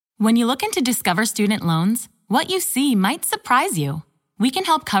When you look into Discover Student Loans, what you see might surprise you. We can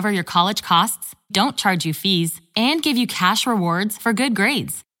help cover your college costs, don't charge you fees, and give you cash rewards for good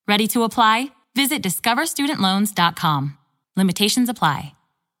grades. Ready to apply? Visit discoverstudentloans.com. Limitations apply.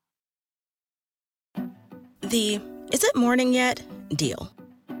 The "is it morning yet?" deal.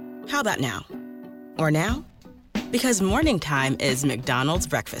 How about now? Or now? Because morning time is McDonald's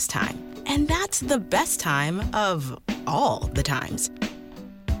breakfast time. And that's the best time of all the times.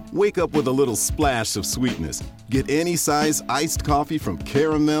 Wake up with a little splash of sweetness. Get any size iced coffee from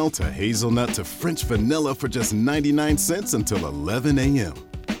caramel to hazelnut to French vanilla for just 99 cents until 11 a.m.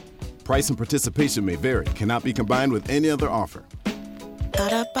 Price and participation may vary. Cannot be combined with any other offer.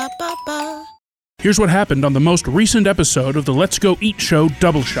 Ba-da-ba-ba-ba. Here's what happened on the most recent episode of the Let's Go Eat Show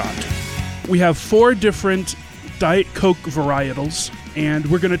Double Shot. We have 4 different Diet Coke varietals, and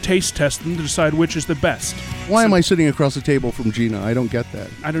we're going to taste test them to decide which is the best. Why am I sitting across the table from Gina? I don't get that.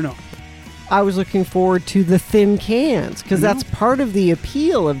 I don't know. I was looking forward to the thin cans, because that's part of the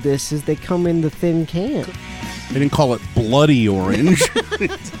appeal of this, is they come in the thin can. They didn't call it bloody orange.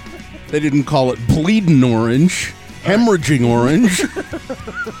 They didn't call it bleeding orange. Hemorrhaging orange.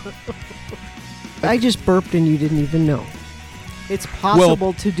 I just burped and you didn't even know. It's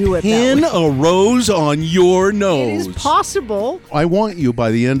possible to do it Pin that way. a rose on your nose. It is possible. I want you,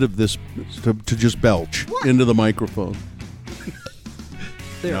 by the end of this, to just belch into the microphone.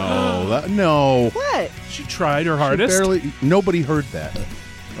 There. No. What? She tried her hardest. Nobody heard that.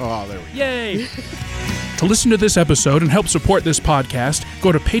 Oh, there we go. Yay! To listen to this episode and help support this podcast,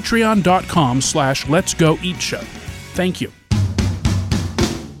 go to patreon.com/letsgoeatshow. Thank you.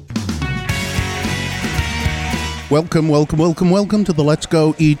 Welcome to the Let's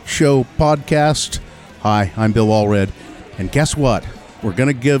Go Eat Show podcast. Hi, I'm Bill Allred, and guess what? We're going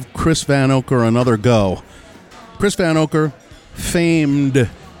to give Chris Vanocur another go. Chris Vanocur, famed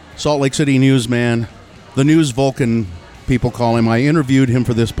Salt Lake City newsman, the News Vulcan, people call him. I interviewed him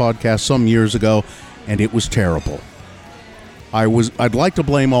for this podcast some years ago, and it was terrible. I'd like to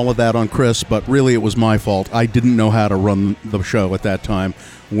blame all of that on Chris, but really it was my fault. I didn't know how to run the show at that time.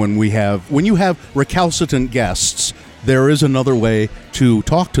 When you have recalcitrant guests, there is another way to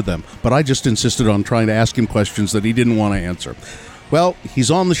talk to them. But I just insisted on trying to ask him questions that he didn't want to answer. Well,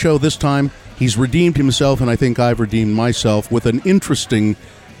 he's on the show this time. He's redeemed himself, and I think I've redeemed myself with an interesting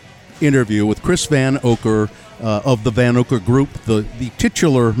interview with Chris Vanocur of the Vanocur Group, the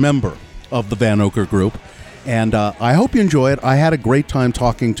titular member of the Vanocur Group. And I hope you enjoy it. I had a great time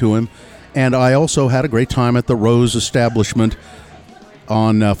talking to him, and I also had a great time at the Rose establishment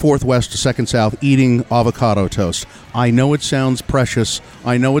on 4th West to 2nd South eating avocado toast. I know it sounds precious.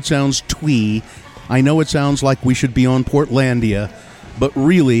 I know it sounds twee. I know it sounds like we should be on Portlandia, but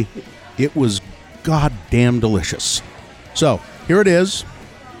really, it was goddamn delicious. So, here it is.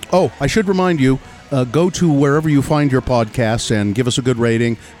 Oh, I should remind you, go to wherever you find your podcasts and give us a good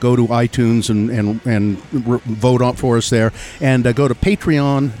rating. Go to iTunes and vote on for us there. And go to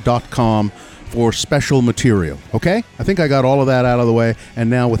patreon.com for special material. Okay? I think I got all of that out of the way. And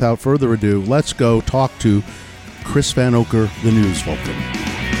now, without further ado, let's go talk to Chris Vanocur, the News Vulcan.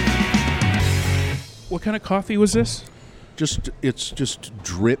 What kind of coffee was this? It's just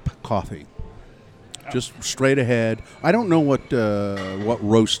drip coffee. Just straight ahead. I don't know what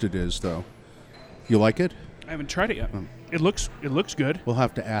roast it is, though. You like it? I haven't tried it yet. It looks good. We'll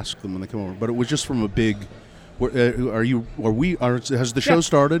have to ask them when they come over. But it was just from a big. Has the show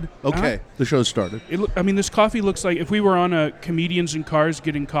started? Okay, the show's started. This coffee looks like if we were on a Comedians in Cars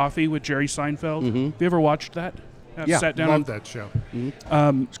Getting Coffee with Jerry Seinfeld. Mm-hmm. Have you ever watched that? Yeah, sat down love that show.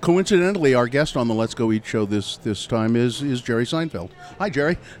 Mm-hmm. Coincidentally, our guest on the Let's Go Eat show this time is Jerry Seinfeld. Hi,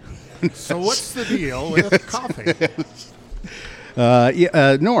 Jerry. So what's the deal with coffee?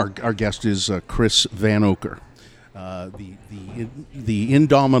 Our guest is Chris Vanocur, the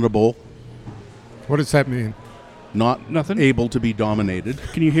indomitable. What does that mean? Nothing. Able to be dominated.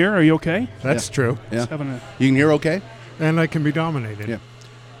 Can you hear? Are you okay? That's true. Yeah. You can hear okay? And I can be dominated. Yeah.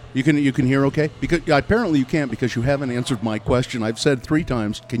 You can hear okay? Because apparently you can't, because you haven't answered my question. I've said 3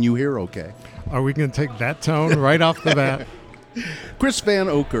 times, can you hear okay? Are we going to take that tone right off the bat? Chris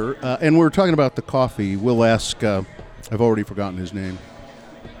Vanocur, and we're talking about the coffee. We'll ask, I've already forgotten his name.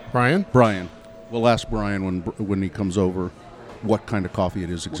 Brian. We'll ask Brian when he comes over what kind of coffee it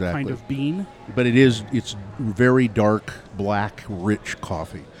is exactly. What kind of bean? But it's very dark, black, rich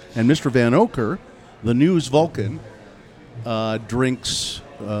coffee. And Mr. Vanocur, the News Vulcan, drinks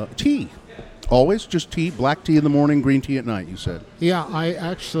tea. Always just tea, black tea in the morning, green tea at night, you said. Yeah, I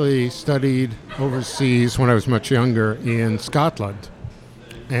actually studied overseas when I was much younger in Scotland.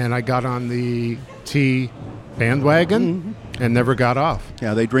 And I got on the tea bandwagon. and never got off.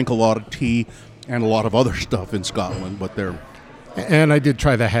 Yeah, they drink a lot of tea and a lot of other stuff in Scotland, but they're... And I did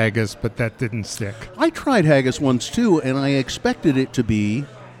try the haggis, but that didn't stick. I tried haggis once, too, and I expected it to be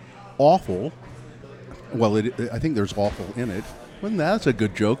awful. Well, I think there's awful in it. Well, that's a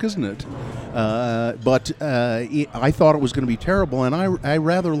good joke, isn't it? But I thought it was going to be terrible, and I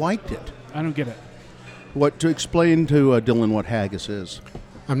rather liked it. I don't get it. To explain to Dylan what haggis is.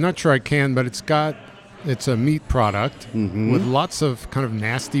 I'm not sure I can, but it's a meat product with lots of kind of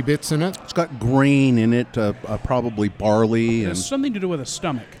nasty bits in it. It's got grain in it, probably barley. It has something to do with a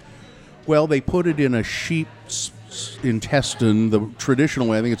stomach. Well, they put it in a sheep's intestine. The traditional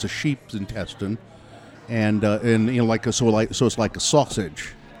way, I think it's a sheep's intestine, and so it's like a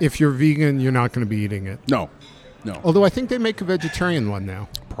sausage. If you're vegan, you're not going to be eating it. No. Although I think they make a vegetarian one now.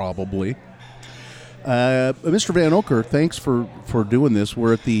 Probably. Mr. Vanocur, thanks for doing this.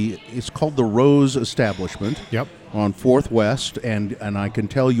 We're at it's called the Rose Establishment. Yep. On 4th West, and I can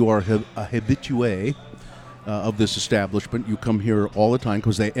tell you are a habitué of this establishment. You come here all the time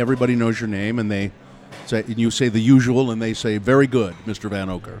because everybody knows your name, and you say the usual, and they say, very good, Mr.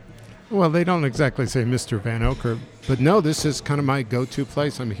 Vanocur. Well, they don't exactly say Mr. Vanocur, but no, this is kind of my go-to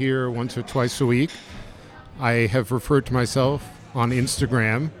place. I'm here once or twice a week. I have referred to myself on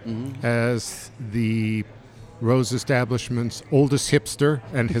Instagram as the Rose Establishment's oldest hipster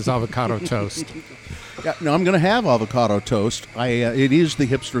and his avocado toast. Yeah, no, I'm going to have avocado toast. It is the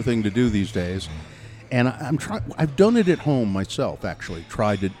hipster thing to do these days, and I've done it at home myself. Actually,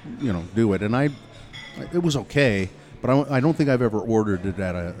 tried to do it, and it was okay. But I don't think I've ever ordered it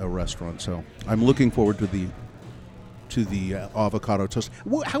at a restaurant. So I'm looking forward to the avocado toast.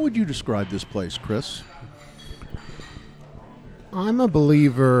 How would you describe this place, Chris? I'm a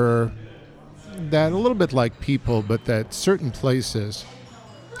believer that a little bit like people, but that certain places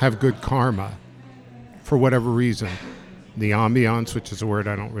have good karma for whatever reason. The ambiance, which is a word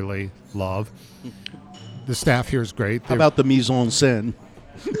I don't really love. The staff here is great. How about the mise en scène?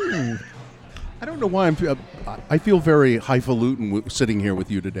 I don't know why I feel very highfalutin sitting here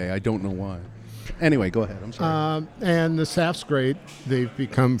with you today. I don't know why. Anyway, go ahead. I'm sorry. And the staff's great. They've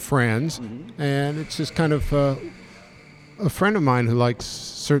become friends, and it's just kind of a friend of mine who likes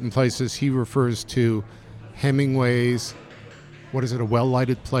certain places. He refers to Hemingway's, a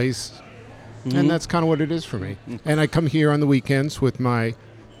well-lighted place, and that's kind of what it is for me. And I come here on the weekends with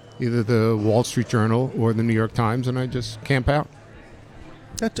either the Wall Street Journal or the New York Times, and I just camp out.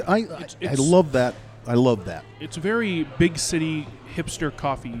 I love that. I love that. It's very big city hipster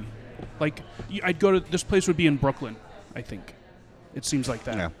coffee. Like, I'd go to this place would be in Brooklyn, I think. It seems like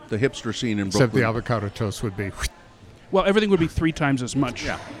that. Yeah, the hipster scene in Brooklyn. Except the avocado toast would be. Well, everything would be 3 times as much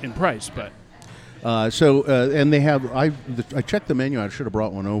in price, but. And they have. I checked the menu. I should have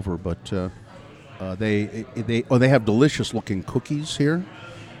brought one over, but they have delicious looking cookies here.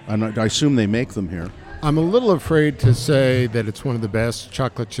 And I assume they make them here. I'm a little afraid to say that it's one of the best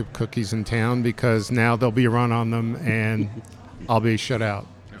chocolate chip cookies in town because now there'll be a run on them and I'll be shut out.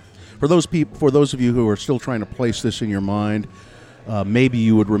 For those of you who are still trying to place this in your mind, maybe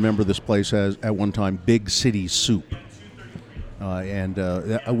you would remember this place as at one time Big City Soup, and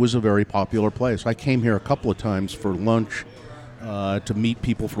it was a very popular place. I came here a couple of times for lunch to meet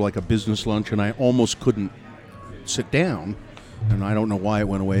people for like a business lunch, and I almost couldn't sit down. And I don't know why it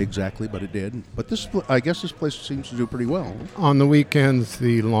went away exactly, but it did. But I guess this place seems to do pretty well. On the weekends,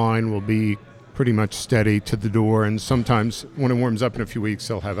 the line will be pretty much steady to the door, and sometimes when it warms up in a few weeks,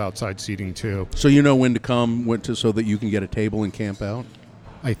 they'll have outside seating too. So you know when to come, so that you can get a table and camp out?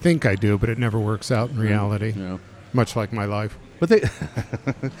 I think I do, but it never works out in reality, much like my life. But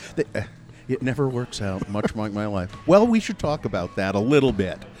it never works out, much like my life. Well, we should talk about that a little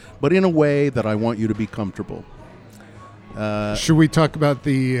bit, but in a way that I want you to be comfortable. Should we talk about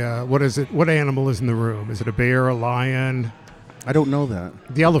what is it? What animal is in the room? Is it a bear, a lion? I don't know that.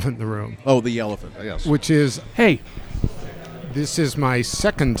 The elephant in the room. Oh, the elephant, yes. Which is, hey, this is my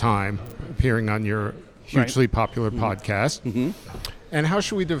second time appearing on your hugely popular podcast. Mm-hmm. And how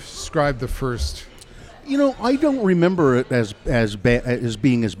should we describe the first? I don't remember it as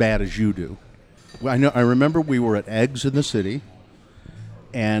being as bad as you do. I remember we were at Eggs in the City,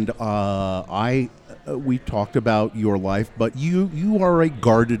 and we talked about your life, but you are a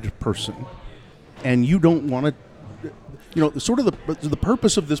guarded person, and you don't want to. Sort of the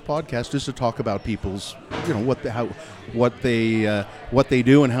purpose of this podcast is to talk about people's, what they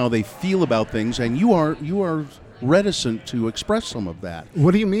do and how they feel about things, and you are reticent to express some of that.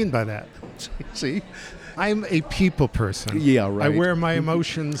 What do you mean by that? See? I'm a people person. Yeah, right. I wear my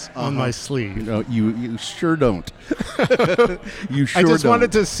emotions on my sleeve. No, you sure don't. You sure I just don't.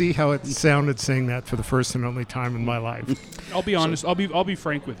 wanted to see how it sounded saying that for the first and only time in my life. I'll be honest. I'll be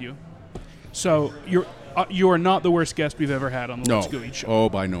frank with you. So you are not the worst guest we've ever had on the No. Let's Go Eat show. Oh,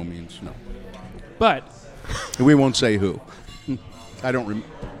 by no means, no. But We won't say who. I don't remember.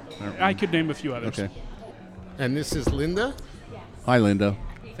 I could name a few others. Okay. And this is Linda. Hi, Linda.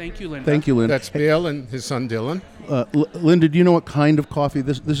 Thank you, Linda. Thank you, Linda. That's Bill and his son Dylan. Linda, do you know what kind of coffee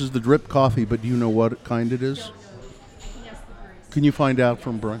this is? The drip coffee, but do you know what kind it is? Can you find out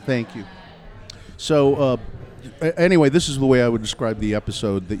from Brian? Thank you. So, anyway, this is the way I would describe the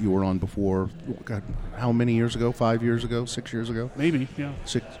episode that you were on before. God, how many years ago? 5 years ago? 6 years ago? Maybe, yeah.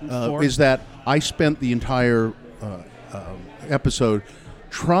 6. 4. Is that I spent the entire episode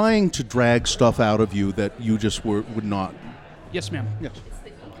trying to drag stuff out of you that you just would not. Yes, ma'am. Yes.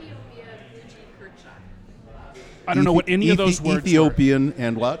 I don't know what any of those words Ethiopian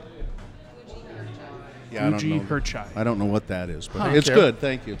and what? Yeah, I don't Uji know. Herchai. I don't know what that is, but Huh. it's Okay. good.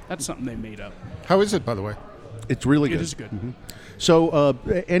 Thank you. That's something they made up. How is it, by the way? It's really good. It is good. So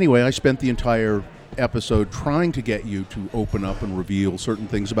anyway, I spent the entire episode trying to get you to open up and reveal certain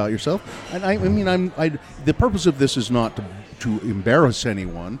things about yourself. And the purpose of this is not to embarrass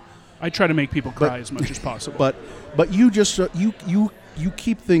anyone, I try to make people cry as much as possible. but you just you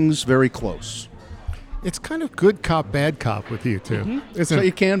keep things very close. It's kind of good cop, bad cop with you two, isn't So it?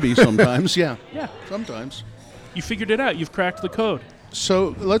 it can be sometimes, yeah. Yeah. Sometimes. You figured it out. You've cracked the code.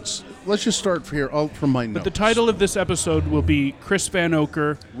 So let's just start here from my notes. But the title of this episode will be Chris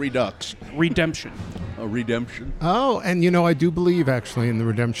Vanocur Redux. Redemption. A redemption. Oh, and I do believe actually in the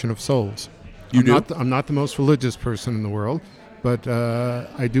redemption of souls. You do? I'm not the most religious person in the world, but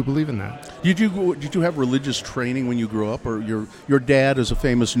I do believe in that. Did you have religious training when you grew up, or your dad is a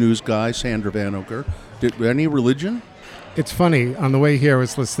famous news guy, Sandra Vanocur? Any religion? It's funny. On the way here, I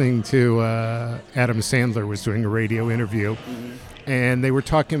was listening to Adam Sandler was doing a radio interview, and they were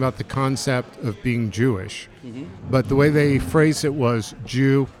talking about the concept of being Jewish, but the way they phrased it was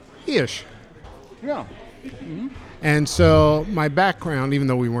Jew-ish. Yeah. And so my background, even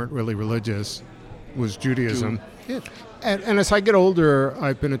though we weren't really religious, was Judaism. And as I get older,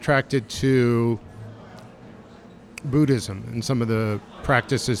 I've been attracted to Buddhism and some of the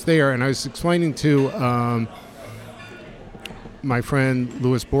practices there. And I was explaining to my friend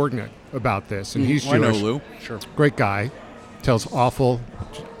Louis Borgnick about this, and he's Jewish. I know Lou. Sure. Great guy, tells awful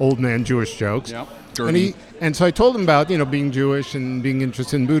old man Jewish jokes. Yeah. And so I told him about being Jewish and being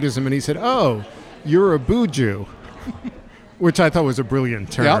interested in Buddhism, and he said, "Oh, you're a Boo Jew," which I thought was a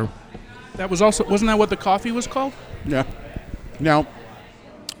brilliant term. Yep. That was also, wasn't that what the coffee was called? Yeah. Now,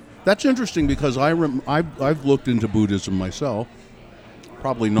 that's interesting because I've looked into Buddhism myself,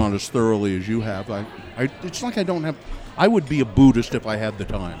 probably not as thoroughly as you have. It's like I don't have. I would be a Buddhist if I had the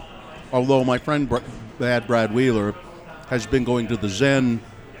time. Although my friend Brad Wheeler has been going to the Zen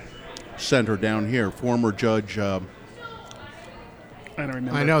Center down here. Former Judge. I don't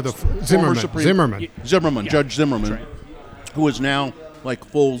remember. I know the Former Zimmerman. Zimmerman, Yeah, Judge Zimmerman, that's right. who is now like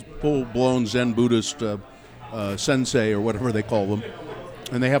full-blown Zen Buddhist sensei or whatever they call them.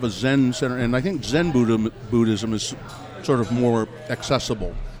 And they have a Zen center, and I think Zen Buddhism is sort of more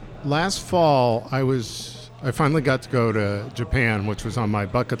accessible. Last fall, I finally got to go to Japan, which was on my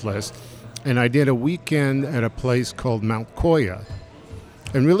bucket list, and I did a weekend at a place called Mount Koya.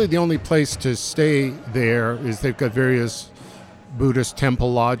 And really the only place to stay there is they've got various Buddhist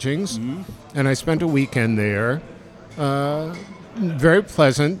temple lodgings, and I spent a weekend there. Very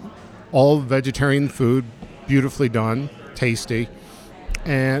pleasant, all vegetarian food, beautifully done, tasty,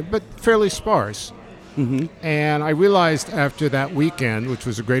 but fairly sparse. And I realized after that weekend, which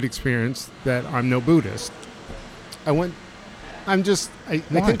was a great experience, that I'm no Buddhist. I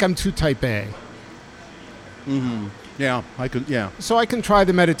think I'm too type A. Yeah, I could. Yeah, So I can try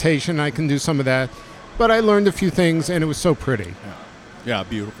the meditation, I can do some of that, but I learned a few things, and it was so pretty. yeah,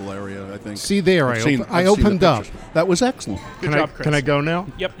 beautiful area. I think. See there, I've I seen opened the up. pictures. That was excellent. Good job, Chris. Can I go now?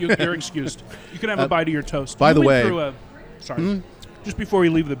 Yep, you're excused. You can have a bite of your toast. by You the went way- through just before we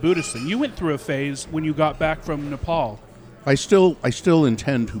leave the Buddhist thing, you went through a phase when you got back from Nepal. I still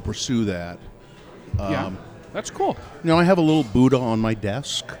intend to pursue that. Yeah, that's cool. I have a little Buddha on my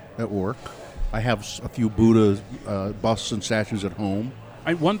desk at work. I have a few Buddha busts and statues at home.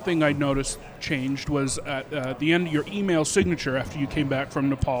 One thing I noticed changed was at the end, your email signature after you came back from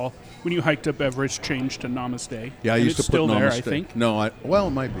Nepal, when you hiked up Everest, changed to Namaste. Yeah, I And used to it's still put there, Namaste. I think. No, well,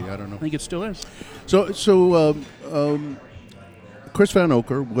 it might be. I don't know. I think it still is. So Chris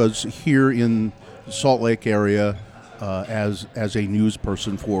Vanocur was here in Salt Lake area as a news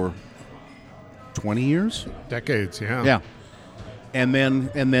person for 20 years. Decades, yeah. Yeah,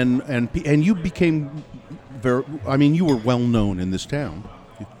 and you became very. I mean, you were well known in this town.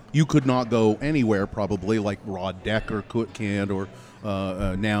 You could not go anywhere probably like Rod Decker can't, or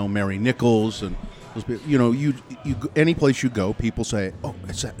now Mary Nichols, and you any place you go, people say, "Oh,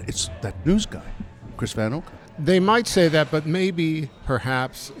 it's that news guy, Chris Vanocur." They might say that, but maybe,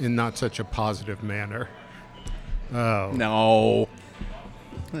 perhaps, in not such a positive manner. Oh no,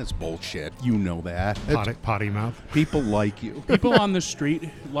 that's bullshit. You know that. Potty mouth. People like you. People on the street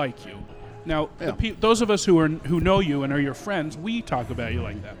like you. Now, those of us who know you and are your friends, we talk about you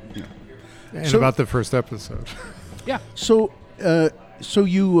like that. Yeah. And about the first episode. Yeah. So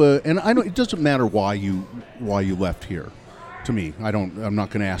you and I don't. It doesn't matter why you left here. To me, I'm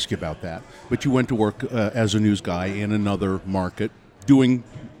not going to ask you about that. But you went to work as a news guy in another market, doing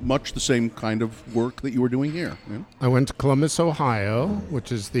much the same kind of work that you were doing here. Yeah? I went to Columbus, Ohio,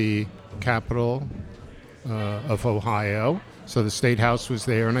 which is the capital of Ohio. So the State House was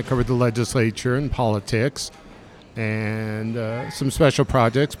there, and I covered the legislature and politics and some special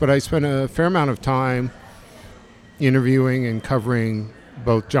projects. But I spent a fair amount of time interviewing and covering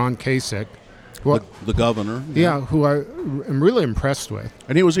both John Kasich, the governor. Yeah, who I am really impressed with.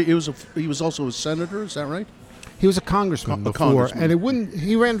 And he was also a senator, is that right? He was a congressman before, and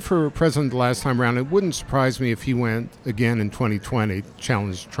he ran for president the last time around. It wouldn't surprise me if he went again in 2020,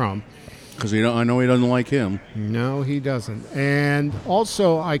 challenge Trump. Because I know he doesn't like him. No, he doesn't. And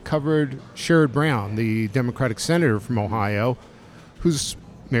also I covered Sherrod Brown, the Democratic senator from Ohio, who's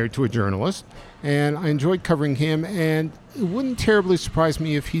married to a journalist. And I enjoyed covering him, and it wouldn't terribly surprise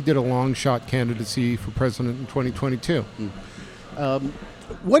me if he did a long-shot candidacy for president in 2022.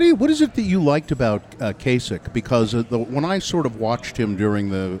 What is it that you liked about Kasich? Because when I sort of watched him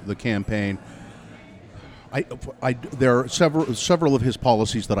during the campaign, there are several of his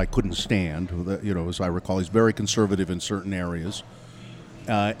policies that I couldn't stand. As I recall, he's very conservative in certain areas,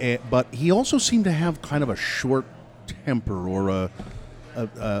 but he also seemed to have kind of a short temper or a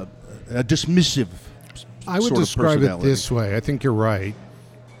dismissive. I would describe it this way. I think you're right.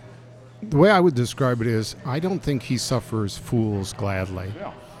 The way I would describe it is, I don't think he suffers fools gladly.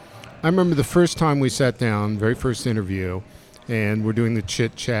 Yeah. I remember the first time we sat down, very first interview, and we're doing the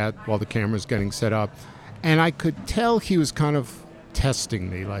chit-chat while the camera's getting set up, and I could tell he was kind of testing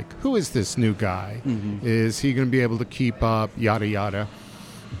me, like, who is this new guy? Mm-hmm. Is he going to be able to keep up, yada, yada.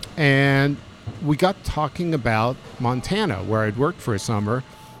 And we got talking about Montana, where I'd worked for a summer,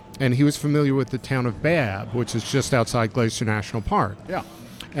 and he was familiar with the town of Babb, which is just outside Glacier National Park. Yeah.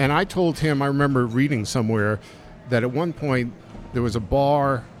 And I told him, I remember reading somewhere that at one point there was a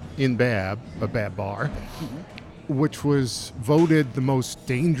bar in Babb, a Babb bar, which was voted the most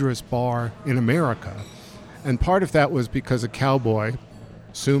dangerous bar in America. And part of that was because a cowboy,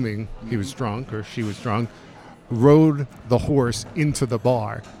 assuming he was drunk or she was drunk, rode the horse into the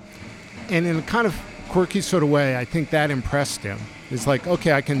bar. And in a kind of quirky sort of way, I think that impressed him. It's like,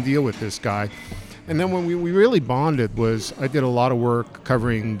 okay, I can deal with this guy. And then when we really bonded was I did a lot of work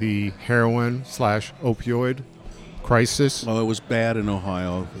covering the heroin/opioid crisis. Oh, it was bad in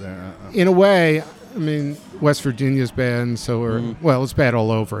Ohio. In a way, I mean, West Virginia's bad, and so well, it's bad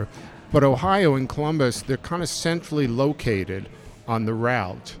all over. But Ohio and Columbus, they're kind of centrally located on the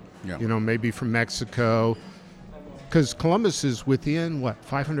route. Yeah. Maybe from Mexico. Because Columbus is within,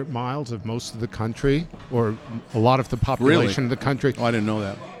 500 miles of most of the country, or a lot of the population of the country. Oh, I didn't know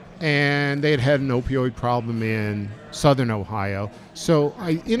that. And they had an opioid problem in southern Ohio. So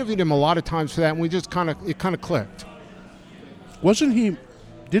I interviewed him a lot of times for that, and we just it kind of clicked. Wasn't he?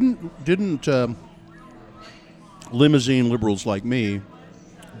 Didn't limousine liberals like me?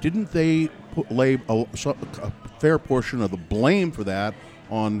 Didn't they lay a fair portion of the blame for that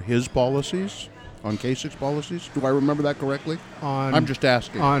on his policies? On Kasich's policies? Do I remember that correctly? I'm just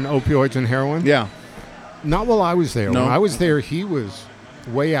asking. On opioids and heroin? Yeah. Not while I was there. No? When I was there, he was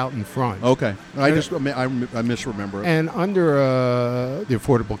way out in front. Okay. I misremember it. And under the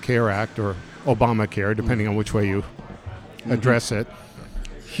Affordable Care Act, or Obamacare, depending on which way you address it,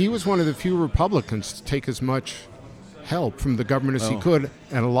 he was one of the few Republicans to take as much help from the government as he could,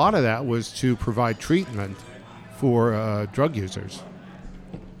 and a lot of that was to provide treatment for drug users.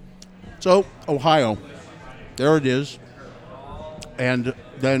 So, Ohio, there it is, and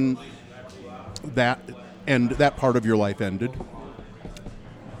then that part of your life ended,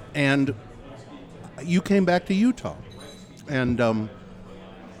 and you came back to Utah, and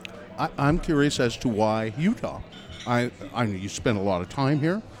I'm curious as to why Utah. I know you spent a lot of time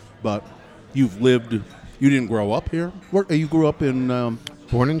here, but you didn't grow up here. You grew up in...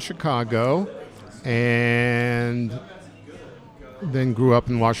 Born in Chicago, and then grew up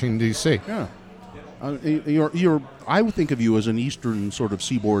in Washington, D.C. Yeah. I would think of you as an eastern sort of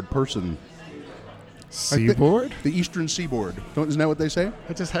seaboard person. Seaboard? The eastern seaboard. Isn't that what they say?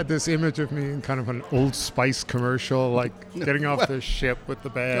 I just had this image of me in kind of an Old Spice commercial, like getting off the ship with the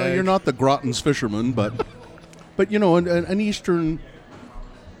bag. You're not the Grotten's fisherman, but an eastern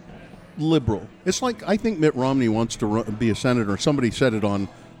liberal. It's like, I think Mitt Romney wants to be a senator. Somebody said it on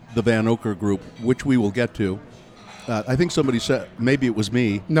the Vanocur group, which we will get to. I think somebody said, maybe it was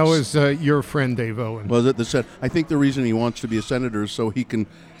me. No, it was your friend Dave Owen. Was it that said, I think the reason he wants to be a senator is so he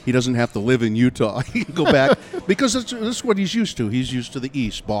doesn't have to live in Utah. He can go back because that's what he's used to. He's used to the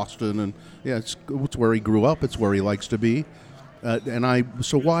East, Boston, and it's where he grew up. It's where he likes to be.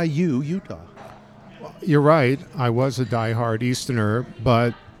 So why Utah? You're right. I was a diehard Easterner,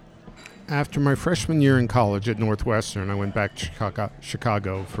 but after my freshman year in college at Northwestern, I went back to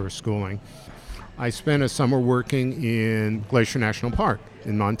Chicago for schooling. I spent a summer working in Glacier National Park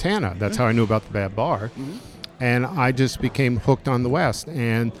in Montana. That's how I knew about the Bad Bar. Mm-hmm. And I just became hooked on the West.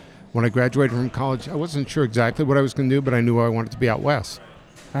 And when I graduated from college, I wasn't sure exactly what I was going to do, but I knew I wanted to be out West.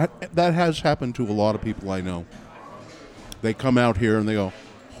 That has happened to a lot of people I know. They come out here and they go,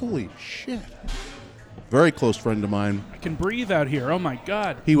 holy shit. Very close friend of mine. I can breathe out here. Oh, my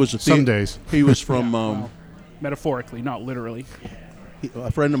God. He was some days. He was from... metaphorically, not literally.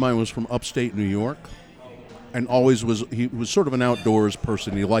 A friend of mine was from upstate New York, and he was sort of an outdoors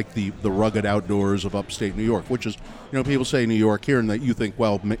person. He liked the rugged outdoors of upstate New York, which is, people say New York here, and that you think,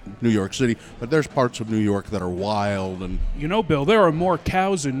 well, New York City, but there's parts of New York that are wild. And Bill, there are more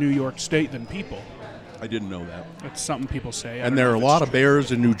cows in New York State than people. I didn't know that. That's something people say. And there are a lot of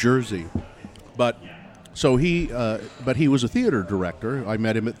bears in New Jersey, but he was a theater director. I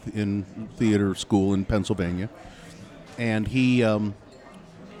met him in theater school in Pennsylvania, and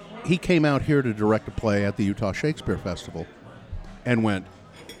he came out here to direct a play at the Utah Shakespeare Festival, and went,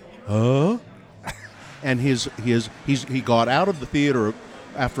 huh? And he got out of the theater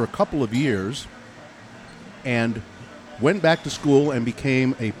after a couple of years, and went back to school and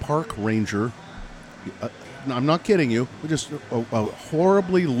became a park ranger. I'm not kidding you. Just a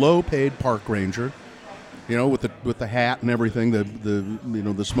horribly low-paid park ranger, with the hat and everything,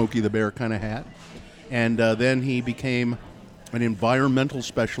 the Smokey the Bear kind of hat, and then he became an environmental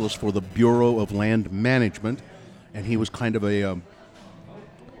specialist for the Bureau of Land Management, and he was kind of an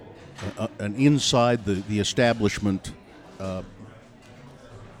inside the establishment.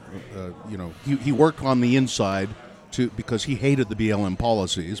 He worked on the inside because he hated the BLM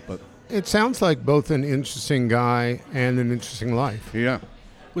policies. But it sounds like both an interesting guy and an interesting life. Yeah.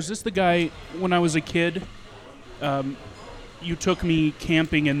 Was this the guy when I was a kid? You took me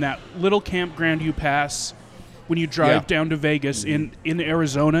camping in that little campground you pass when you drive down to Vegas in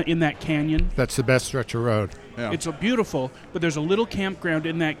Arizona, in that canyon. That's the best stretch of road. Yeah. It's beautiful, but there's a little campground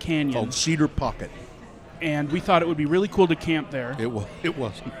in that canyon called Cedar Pocket, and we thought it would be really cool to camp there. It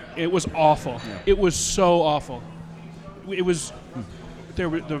wasn't. It was awful. Yeah. It was so awful. It was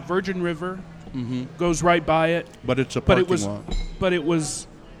the Virgin River goes right by it, but it's a parking lot. But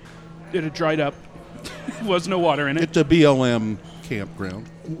it had dried up. There was no water in it. It's a BLM campground.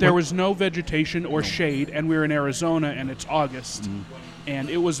 There was no vegetation or shade, and we were in Arizona, and it's August, and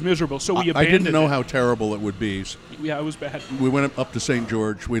it was miserable. So we abandoned it. I didn't know how terrible it would be. Yeah, it was bad. We went up to St.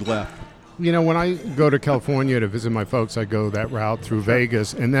 George. We left. When I go to California to visit my folks, I go that route through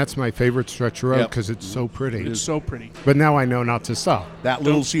Vegas, and that's my favorite stretch of road because it's so pretty. It's so pretty. But now I know not to stop. That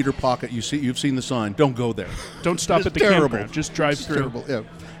little Cedar Pocket, you've seen the sign. Don't go there. Don't stop at the campground. Just drive through. Terrible. Yeah.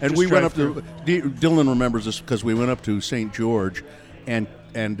 And we went up to Dylan remembers this because we went up to St. George, and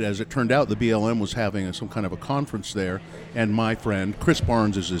as it turned out, the BLM was having some kind of a conference there, and my friend Chris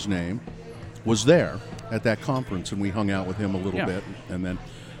Barnes is his name, was there at that conference, and we hung out with him a little bit, and then.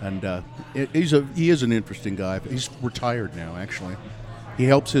 He is an interesting guy. He's retired now, actually. He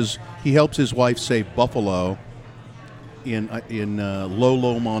helps his wife save buffalo in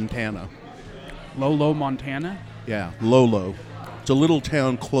Lolo, Montana. Lolo, Montana? Yeah, Lolo. It's a little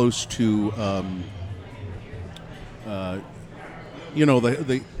town close to the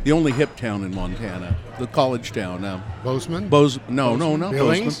only hip town in Montana, the college town. Bozeman? No,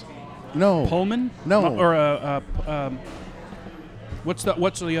 Billings? Bozeman. No. Pullman? No. Or what's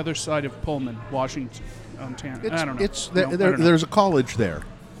the other side of Pullman, Washington, Montana? I don't know. There's a college there.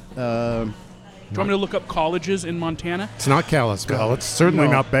 Do you want me to look up colleges in Montana? It's not Kalispell. It's certainly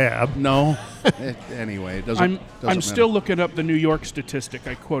not bad. No. Anyway, it doesn't. I'm still looking up the New York statistic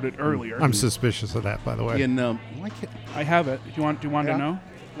I quoted earlier. I'm suspicious of that, by the way. I have it. Do you want to know?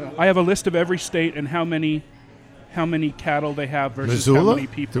 Yeah. I have a list of every state and how many cattle they have versus Missoula? how many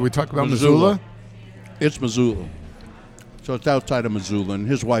people. Did we talk about Missoula? It's Missoula. So it's outside of Missoula, and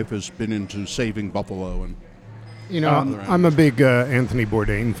his wife has been into saving buffalo. And I'm a big Anthony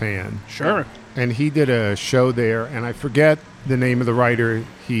Bourdain fan. Sure. And he did a show there, and I forget the name of the writer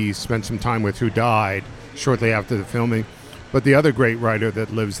he spent some time with who died shortly after the filming. But the other great writer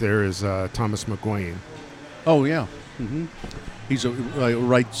that lives there is Thomas McGuane. Oh, yeah. Mm-hmm. He's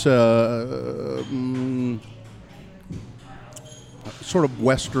writes sort of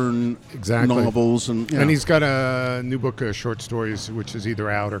Western novels. And he's got a new book of short stories, which is either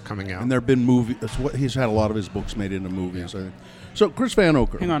out or coming out. And there have been movies. He's had a lot of his books made into movies, I think. So, Chris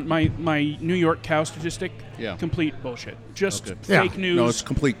Vanocur. Hang on. My New York cow statistic, complete bullshit. Just fake news. No, it's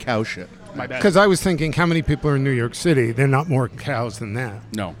complete cow shit. My bad. Because I was thinking, how many people are in New York City? There are not more cows than that.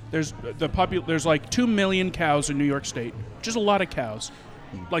 No. There's like 2 million cows in New York State. Just a lot of cows.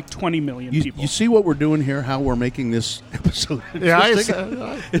 Like 20 million people. You see what we're doing here? How we're making this episode?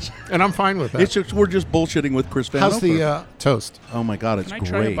 And I'm fine with that. We're just bullshitting with Chris Vanocur. How's the toast? Oh my God, it's great.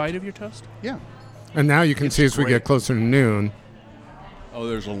 Can I try a bite of your toast? Yeah. And now you can see as we get closer to noon. Oh,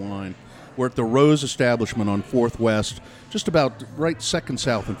 there's a line. We're at the Rose Establishment on 4th West, just about right 2nd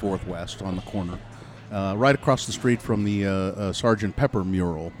South and 4th West on the corner, right across the street from the Sgt. Pepper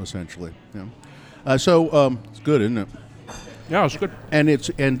mural, essentially. Yeah. So it's good, isn't it? Yeah, it's good. And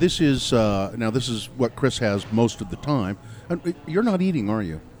this is what Chris has most of the time. You're not eating, are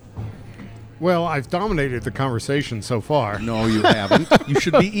you? Well, I've dominated the conversation so far. No, you haven't. You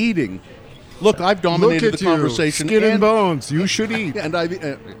should be eating. Look, I've dominated the conversation. Skin and bones. You should eat. And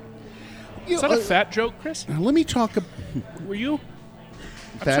is that a fat joke, Chris? Let me talk. Were you?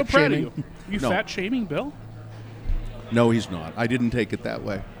 I'm fat so proud shaming? of you. You fat shaming Bill? No, he's not. I didn't take it that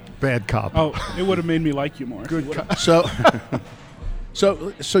way. Bad cop. Oh, it would have made me like you more. Good cop.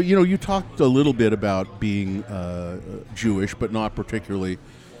 So you talked a little bit about being Jewish, but not particularly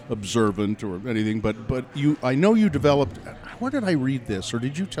observant or anything. But I know you developed. Where did I read this, or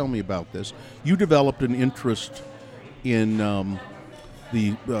did you tell me about this? You developed an interest in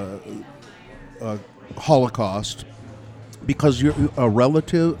the Holocaust because you're a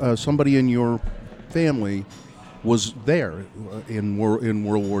relative, somebody in your family was there in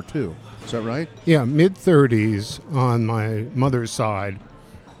World War II. Is that right? Yeah, mid-30s on my mother's side.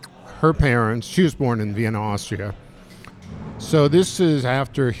 Her parents, she was born in Vienna, Austria. So this is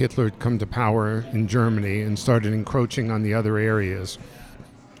after Hitler had come to power in Germany and started encroaching on the other areas.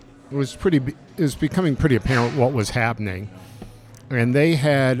 It was becoming pretty apparent what was happening. And they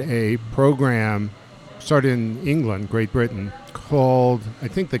had a program started in England, Great Britain, called, I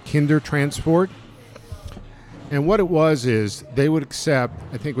think, the Kindertransport. And what it was is they would accept,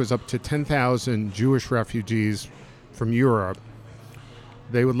 I think it was up to 10,000 Jewish refugees from Europe.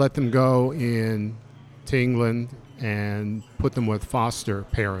 They would let them go to England and put them with foster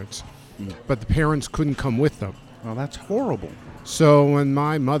parents. But the parents couldn't come with them. Oh, that's horrible. So when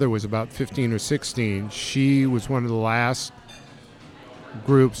my mother was about 15 or 16, she was one of the last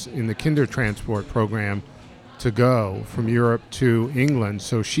groups in the Kindertransport program to go from Europe to England.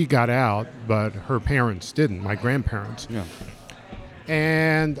 So she got out, but her parents didn't, my grandparents. Yeah.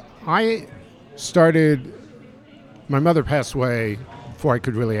 And my mother passed away before I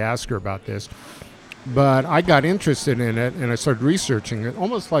could really ask her about this, but I got interested in it and I started researching it,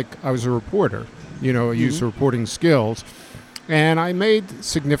 almost like I was a reporter, I used reporting skills. And I made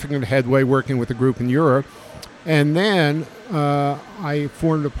significant headway working with a group in Europe. And then I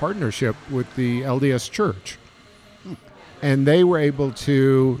formed a partnership with the LDS Church. And they were able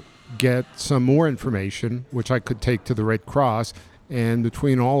to get some more information, which I could take to the Red Cross. And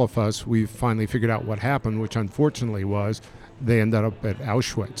between all of us, we finally figured out what happened, which unfortunately was they ended up at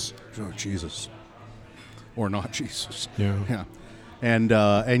Auschwitz. Oh, Jesus. Or not Jesus. Yeah. And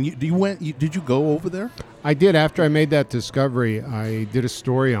did you go over there? I did. After I made that discovery, I did a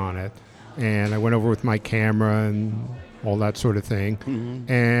story on it. And I went over with my camera and all that sort of thing.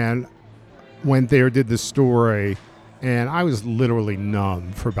 Mm-hmm. And went there, did the story. And I was literally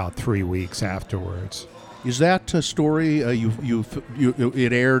numb for about 3 weeks afterwards. Is that a story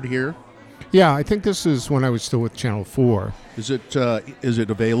it aired here? Yeah, I think this is when I was still with Channel 4. Is it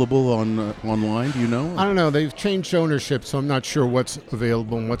available online? Do you know? I don't know. They've changed ownership, so I'm not sure what's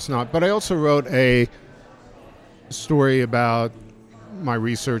available and what's not. But I also wrote a story about my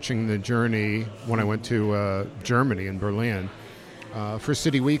researching the journey when I went to Germany in Berlin for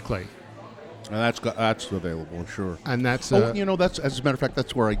City Weekly. That's available, sure. And that's that's as a matter of fact,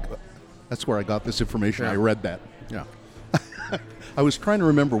 that's where I got this information. Yeah. I read that. Yeah. I was trying to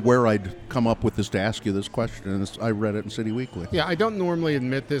remember where I'd come up with this to ask you this question, and I read it in City Weekly. Yeah, I don't normally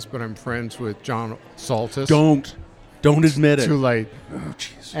admit this, but I'm friends with John Saltis. Don't. Don't admit it. Too late. Oh,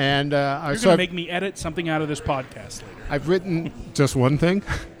 jeez. And You're going to make me edit something out of this podcast later. I've written just one thing.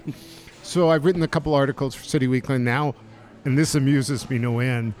 So I've written a couple articles for City Weekly now, and this amuses me no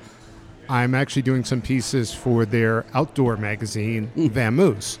end. I'm actually doing some pieces for their outdoor magazine,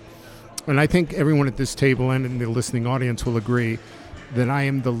 Vamoose. And I think everyone at this table and in the listening audience will agree that I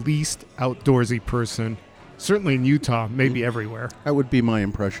am the least outdoorsy person, certainly in Utah, maybe everywhere. That would be my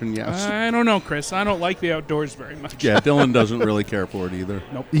impression, yes. I don't know, Chris. I don't like the outdoors very much. Yeah, Dylan doesn't really care for it either.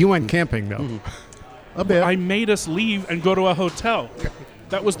 Nope. You went camping, though. A bit. I made us leave and go to a hotel.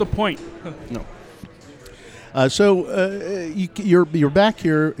 That was the point. No. You're back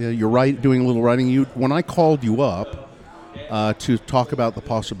here. You're doing a little writing. When I called you up to talk about the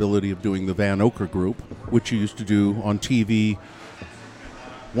possibility of doing the Vanocur Group, which you used to do on TV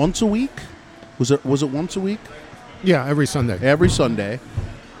once a week. Was it once a week? Yeah, every Sunday. Every Sunday.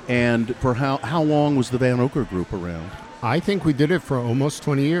 And for how long was the Vanocur Group around? I think we did it for almost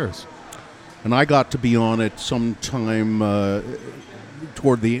 20 years. And I got to be on it sometime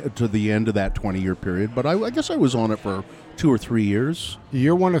to the end of that 20-year period. But I guess I was on it for 2 or 3 years.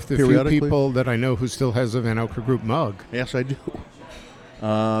 You're one of the few people that I know who still has a Vanocur Group mug. Yes, I do.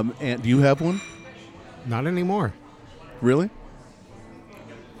 And do you have one? Not anymore. Really?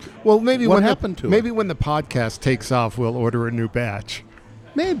 Well, maybe what happened to it? Maybe when the podcast takes off, we'll order a new batch.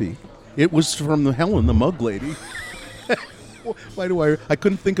 Maybe. It was from Helen, the mug lady. Why do I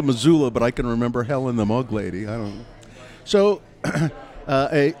couldn't think of Missoula, but I can remember Helen, the mug lady. I don't know. So,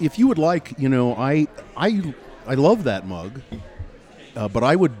 if you would like, I love that mug, but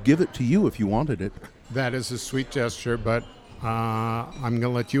I would give it to you if you wanted it. That is a sweet gesture, but I'm going to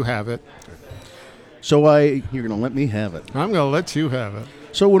let you have it. So you're going to let me have it. I'm going to let you have it.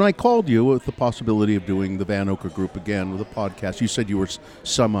 So when I called you with the possibility of doing the Vanocur Group again with a podcast, you said you were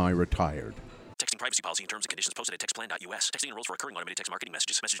semi-retired. Texting privacy policy and terms and conditions posted at textplan.us. Texting enrolls for recurring automated text marketing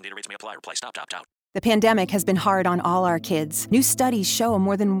messages. Message and data rates may apply. Reply stop, opt out. The pandemic has been hard on all our kids. New studies show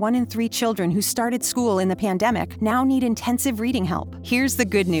more than 1 in 3 children who started school in the pandemic now need intensive reading help. Here's the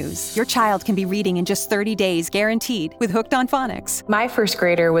good news. Your child can be reading in just 30 days, guaranteed, with Hooked on Phonics. My first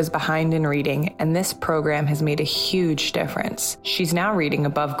grader was behind in reading, and this program has made a huge difference. She's now reading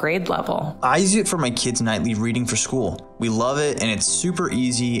above grade level. I use it for my kids' nightly reading for school. We love it, and it's super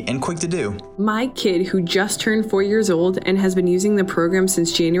easy and quick to do. My kid, who just turned 4 years old and has been using the program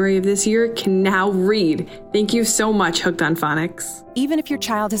since January of this year, can now read. Thank you so much, Hooked on Phonics. Even if your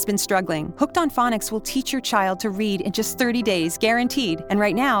child has been struggling, Hooked on Phonics will teach your child to read in just 30 days, guaranteed. And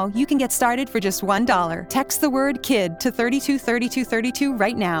right now, you can get started for just $1. Text the word KID to 323232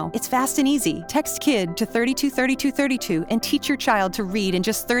 right now. It's fast and easy. Text KID to 323232 and teach your child to read in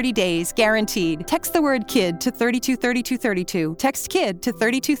just 30 days, guaranteed. Text the word KID to 323232. Text KID to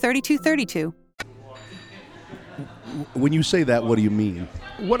 323232. When you say that, what do you mean?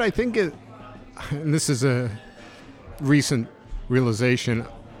 What I think is, and this is a recent realization,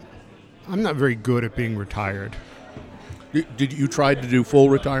 I'm not very good at being retired. Did you try to do full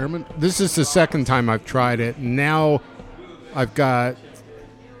retirement? This is the second time I've tried it. Now I've got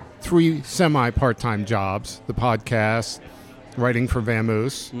 3 semi-part-time jobs, the podcast, writing for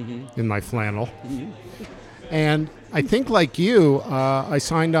Vamoose in my flannel. And I think like you, I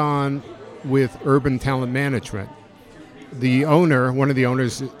signed on with Urban Talent Management. The owner, one of the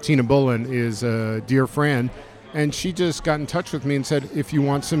owners, Tina Bullen, is a dear friend, and she just got in touch with me and said, if you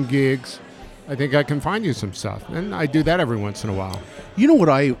want some gigs, I think I can find you some stuff. And I do that every once in a while. You know what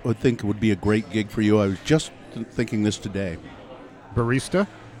I would think would be a great gig for you? I was just thinking this today. Barista?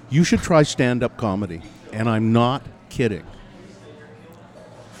 You should try stand-up comedy, and I'm not kidding.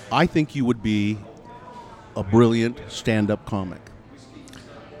 I think you would be a brilliant stand-up comic.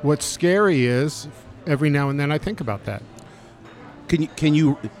 What's scary is every now and then I think about that. Can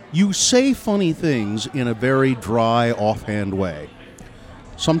you say funny things in a very dry, offhand way?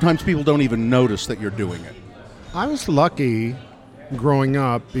 Sometimes people don't even notice that you're doing it. I was lucky growing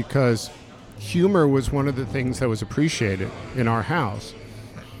up because humor was one of the things that was appreciated in our house.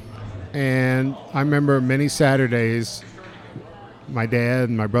 And I remember many Saturdays, my dad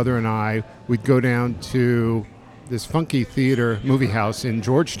and my brother and I, we'd go down to this funky theater movie house in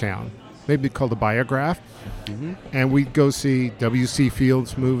Georgetown, maybe called the Biograph. And we'd go see W.C.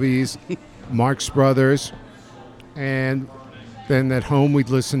 Fields movies, Marx Brothers, and then at home we'd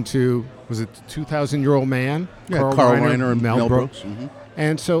listen to, was it The 2,000-Year-Old Man? Yeah, Carl Reiner and Mel Brooks.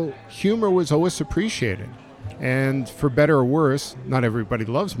 And so humor was always appreciated. And for better or worse, not everybody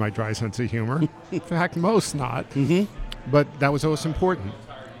loves my dry sense of humor. In fact, most not. But that was always important.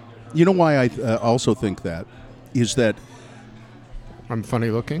 You know why I also think that is that I'm funny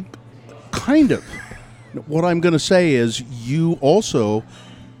looking? Kind of. What I'm going to say is you also,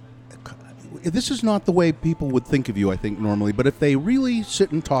 this is not the way people would think of you, I think, normally, but if they really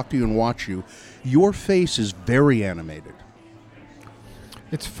sit and talk to you and watch you, your face is very animated.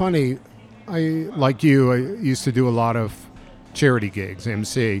 It's funny. Like you, I used to do a lot of charity gigs,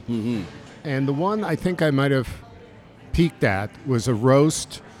 MC. Mm-hmm. And the one I think I might have peaked at was a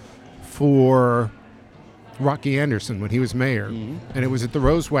roast for Rocky Anderson when he was mayor. Mm-hmm. And it was at the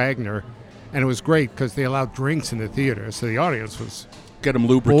Rose Wagner. And it was great because they allowed drinks in the theater. So the audience was get them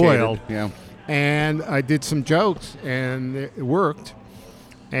lubricated. Boiled. Yeah. And I did some jokes, and it worked.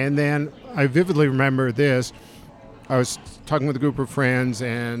 And then I vividly remember this. I was talking with a group of friends,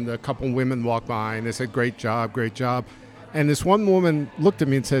 and a couple of women walked by, and they said, great job, great job. And this one woman looked at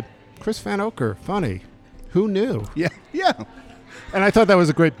me and said, Chris Vanocur, funny. Who knew? Yeah, yeah. And I thought that was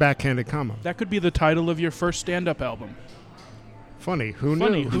a great backhanded comment. That could be the title of your first stand-up album. Funny, who knew?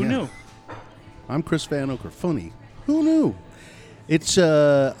 Funny, who knew? I'm Chris Vanocur. Funny, who knew? It's,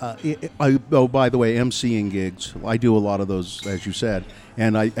 oh, by the way, emceeing gigs. I do a lot of those, as you said.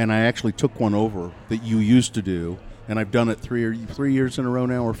 And I actually took one over that you used to do. And I've done it 3 years in a row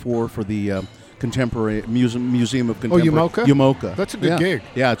now, or 4, for the Contemporary Museum of Contemporary. Oh, Umoka? Umoka. That's a good gig.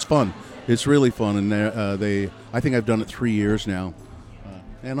 Yeah, it's fun. It's really fun, and I think I've done it 3 years now.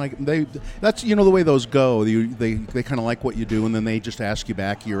 And that's the way those go. They kind of like what you do, and then they just ask you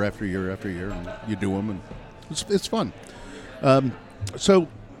back year after year after year, and you do them, and it's fun. So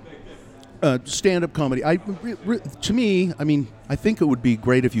stand-up comedy. To me, I mean, I think it would be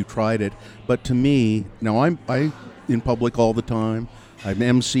great if you tried it, but to me, now I'm in public all the time. I'm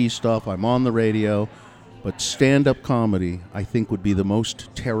MC stuff. I'm on the radio, but stand-up comedy, I think, would be the most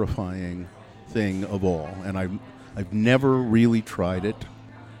terrifying thing of all. And I've never really tried it,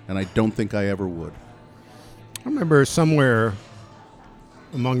 and I don't think I ever would. I remember somewhere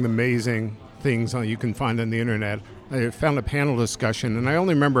among the amazing things you can find on the internet, I found a panel discussion, and I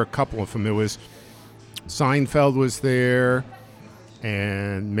only remember a couple of them. It was Seinfeld was there,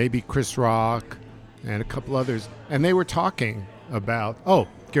 and maybe Chris Rock, and a couple others. And they were talking about,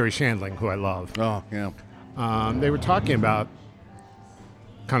 Gary Shandling, who I love. Oh, yeah. They were talking about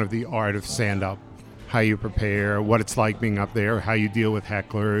kind of the art of stand-up, how you prepare, what it's like being up there, how you deal with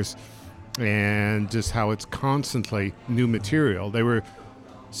hecklers, and just how it's constantly new material. They were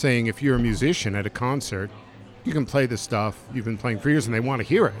saying if you're a musician at a concert, you can play the stuff you've been playing for years and they want to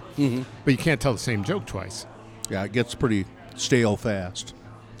hear it, but you can't tell the same joke twice. Yeah, it gets pretty stale fast.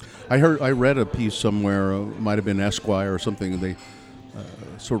 I read a piece somewhere, might have been Esquire or something, and they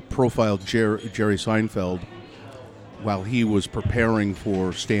sort of profiled Jerry Seinfeld while he was preparing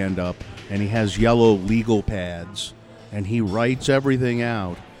for stand-up, and he has yellow legal pads, and he writes everything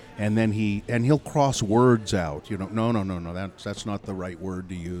out, and then he'll cross words out. No, that's not the right word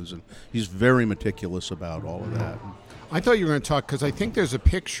to use, and he's very meticulous about all of that. I thought you were going to talk, because I think there's a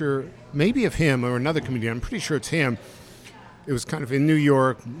picture, maybe of him or another comedian, I'm pretty sure it's him. It was kind of in New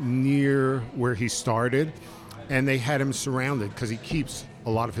York, near where he started, and they had him surrounded, because he keeps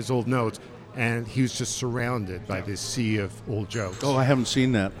a lot of his old notes, and he was just surrounded by this sea of old jokes. Oh, I haven't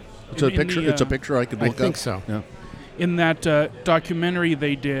seen that. It's a picture. It's a picture I could look up. I think so. Yeah. In that documentary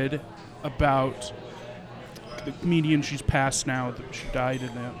they did about the comedian, she's passed now, she died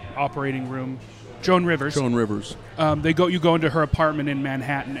in the operating room, Joan Rivers. You go into her apartment in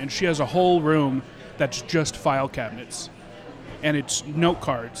Manhattan, and she has a whole room that's just file cabinets, and it's note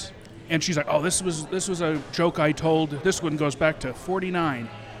cards. And she's like, "Oh, this was a joke I told. This one goes back to '49."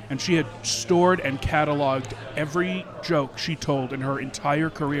 And she had stored and cataloged every joke she told in her entire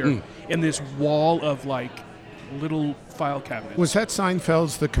career in this wall of like little file cabinets. Was that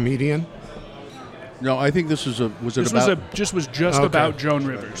Seinfeld's The Comedian? No, I think this was about Joan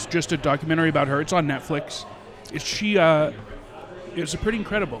Rivers. Just a documentary about her. It's on Netflix. It's pretty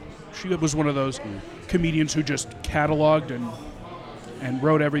incredible. She was one of those comedians who just cataloged and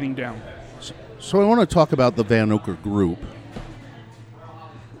wrote everything down. So I want to talk about the Vanocur group.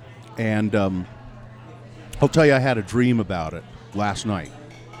 And I'll tell you, I had a dream about it last night,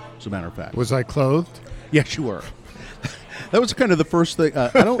 as a matter of fact. Was I clothed? Yes, you were. That was kind of the first thing.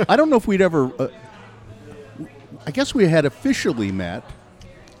 I don't know if we'd ever... I guess we had officially met,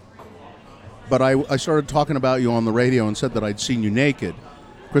 but I started talking about you on the radio and said that I'd seen you naked,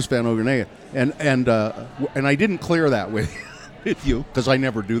 Chris Vanocur naked. And I didn't clear that with you, because I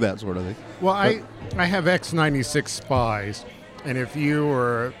never do that sort of thing. Well, I have X-96 spies. And if you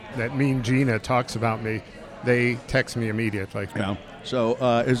or that mean Gina talks about me, they text me immediately. Yeah. So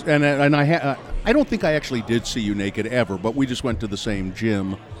I don't think I actually did see you naked ever, but we just went to the same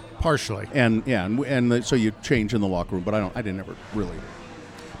gym. Partially. And so you change in the locker room, but I didn't ever really.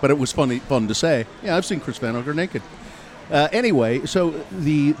 but it was fun to say. Yeah, I've seen Chris Vanocur naked. Anyway, so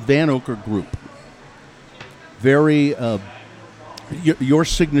the Vanocur group, very your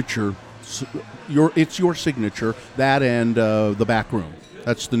signature. It's your signature. That and the back room.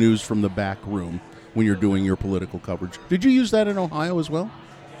 That's the news from the back room when you're doing your political coverage. Did you use that in Ohio as well?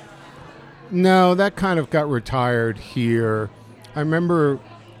 No, that kind of got retired here. I remember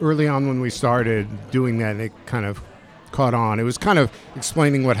early on when we started doing that, it kind of caught on. It was kind of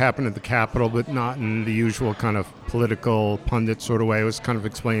explaining what happened at the Capitol, but not in the usual kind of political pundit sort of way. It was kind of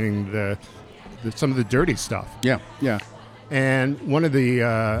explaining some of the dirty stuff. Yeah, yeah. And one of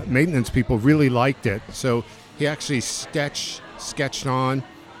the maintenance people really liked it, so he actually sketched on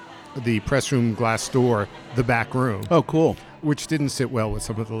the press room glass door the back room. Oh, cool. Which didn't sit well with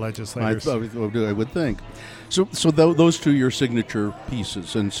some of the legislators. I would think. So those two are your signature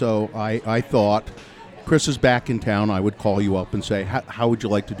pieces, and so I thought, Chris is back in town, I would call you up and say, how would you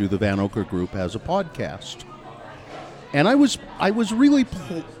like to do the Vanocur Group as a podcast? And I was really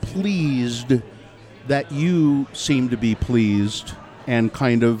pleased that you seemed to be pleased and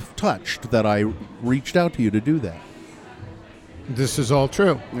kind of touched that I reached out to you to do that. This is all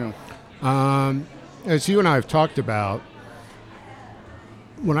true. Yeah. As you and I have talked about,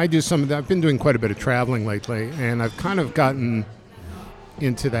 when I do some of that, I've been doing quite a bit of traveling lately, and I've kind of gotten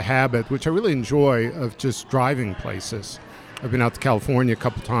into the habit, which I really enjoy, of just driving places. I've been out to California a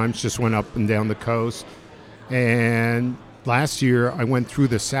couple times, just went up and down the coast, and last year I went through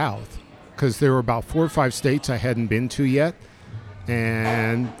the South because there were about 4 or 5 states I hadn't been to yet,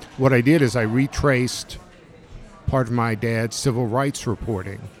 and what I did is I retraced part of my dad's civil rights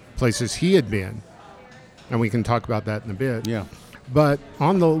reporting, places he had been, and we can talk about that in a bit. Yeah. But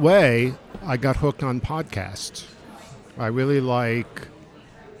on the way, I got hooked on podcasts. I really like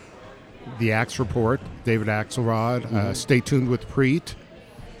the Axe Report, David Axelrod, Stay Tuned with Preet,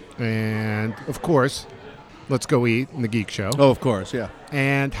 and, of course, Let's Go Eat and The Geek Show. Oh, of course, yeah.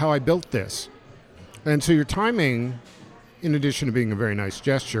 And How I Built This. And so your timing, in addition to being a very nice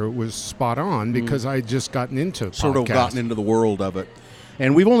gesture, was spot on because I had just gotten into podcasts. Sort of gotten into the world of it.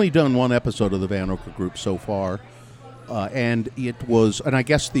 And we've only done one episode of the Vanocur Group so far. And it was, and I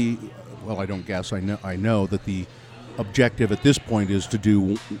guess I don't guess, I know that the objective at this point is to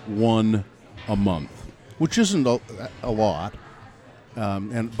do one a month, which isn't a lot,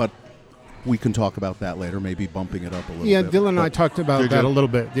 but we can talk about that later, maybe bumping it up a little bit. Yeah, Dylan and I talked about that a little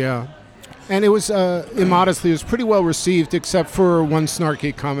bit, yeah. And it was, immodestly, it was pretty well received, except for one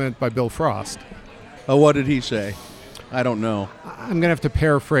snarky comment by Bill Frost. Oh, what did he say? I don't know. I'm going to have to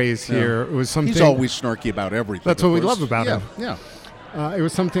paraphrase here. It was something. He's always snarky about everything. That's what we love about him. Yeah. It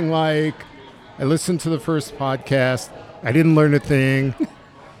was something like, I listened to the first podcast. I didn't learn a thing.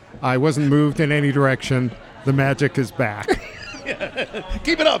 I wasn't moved in any direction. The magic is back.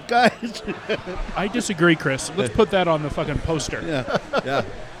 Keep it up, guys. I disagree, Chris. Let's put that on the fucking poster. Yeah.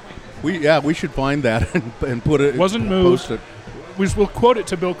 We should find that and put it. Wasn't moved. Post it. We'll quote it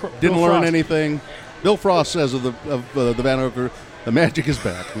to Bill Didn't Bill learn Frost. anything. Bill Frost says of the Vanocur, the magic is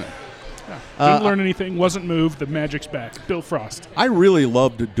back. Didn't learn anything. Wasn't moved. The magic's back. Bill Frost. I really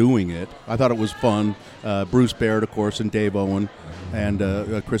loved doing it. I thought it was fun. Bruce Baird, of course, and Dave Owen, and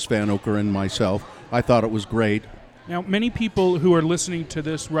Chris Vanocur and myself. I thought it was great. Now, many people who are listening to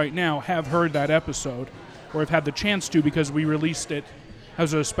this right now have heard that episode, or have had the chance to, because we released it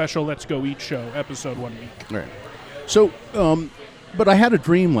as a special Let's Go Eat show episode 1 week. Right. So, but I had a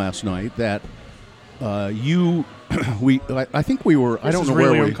dream last night that I think we were. I don't know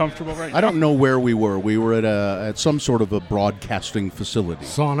really where we. Uncomfortable right now. I don't know where we were. We were at some sort of a broadcasting facility.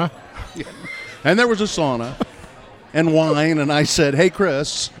 Sauna. Yeah. And there was a sauna and wine, and I said, "Hey,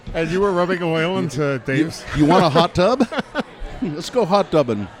 Chris." And you were rubbing oil into Dave's. You want a hot tub? Let's go hot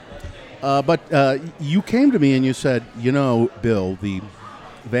tubbing. But you came to me and you said, Bill, the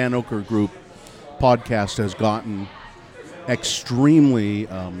Vanocur Group podcast has gotten extremely.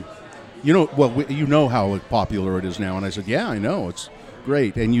 You know how popular it is now. And I said, yeah, I know. It's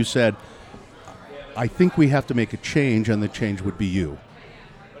great. And you said, I think we have to make a change, and the change would be you.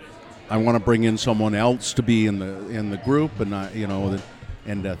 I want to bring in someone else to be in the group,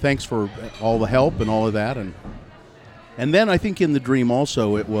 and thanks for all the help and all of that. And then I think in the dream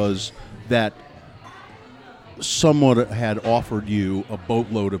also it was that someone had offered you a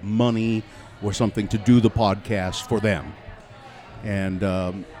boatload of money or something to do the podcast for them. And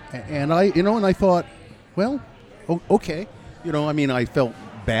I thought, well, okay. I felt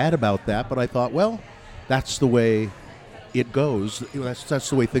bad about that, but I thought, well, that's the way it goes. That's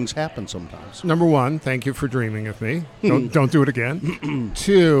the way things happen sometimes. Number one, thank you for dreaming of me. Don't do it again.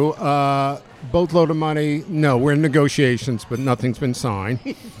 2, boatload of money. No, we're in negotiations, but nothing's been signed.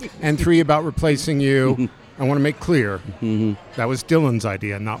 And 3, about replacing you. I want to make clear that was Dylan's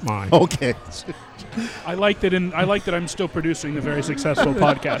idea, not mine. Okay. I like that I'm still producing the very successful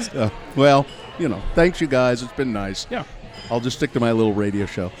podcast. Well, thanks you guys. It's been nice. Yeah. I'll just stick to my little radio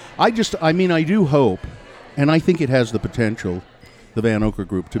show. I do hope, and I think it has the potential, the Vanocur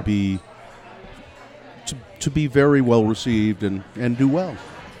Group, to be very well received and do well.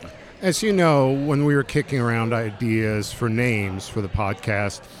 As you know, when we were kicking around ideas for names for the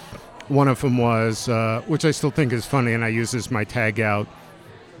podcast, one of them was, which I still think is funny, and I use as my tag out,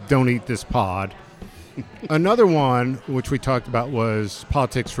 "Don't Eat This Pod." Another one, which we talked about, was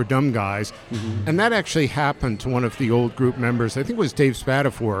Politics for Dumb Guys, and that actually happened to one of the old group members. I think it was Dave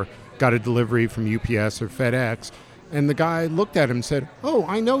Spatafor, got a delivery from UPS or FedEx, and the guy looked at him and said, "Oh,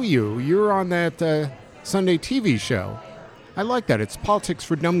 I know you. You're on that Sunday TV show. I like that. It's Politics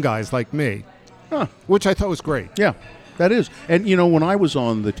for Dumb Guys like me." Which I thought was great. Yeah, that is. And, when I was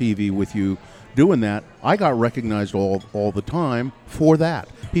on the TV with you doing that, I got recognized all the time for that.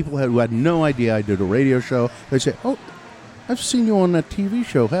 People who had no idea I did a radio show, they say, "Oh, I've seen you on that TV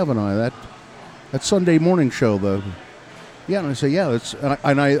show, haven't I? That Sunday morning show." And I say, "Yeah."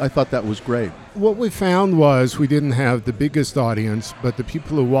 I thought that was great. What we found was we didn't have the biggest audience, but the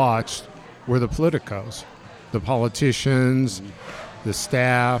people who watched were the politicos, the politicians, the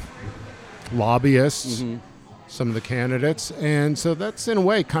staff, lobbyists, some of the candidates, and so that's in a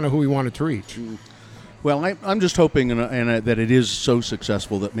way kind of who we wanted to reach. Well, I'm just hoping that it is so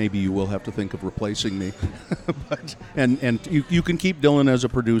successful that maybe you will have to think of replacing me, and you can keep Dylan as a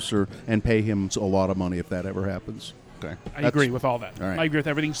producer and pay him a lot of money if that ever happens. Okay, I agree with all that. All right. I agree with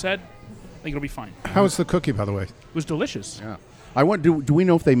everything said. I think it'll be fine. How was the cookie, by the way? It was delicious. Yeah. Do we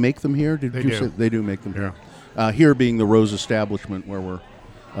know if they make them here? They do. They do make them here. Here being the Rose Establishment, where we're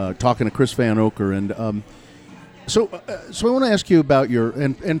talking to Chris Vanocur, and so I want to ask you about your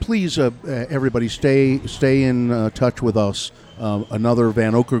and please everybody stay in touch with us. Another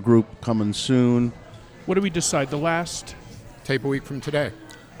Vanocur Group coming soon. What do we decide? The last tape a week from today.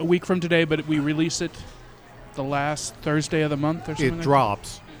 A week from today, but we release it the last Thursday of the month or something. It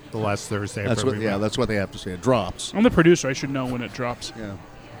drops the last Thursday. That's what they have to say. It drops. I'm the producer. I should know when it drops. Yeah.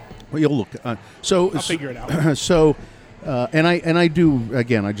 Well, you'll look. So I'll figure it out. And I do,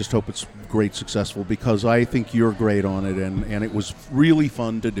 again, I just hope it's great successful, because I think you're great on it, and it was really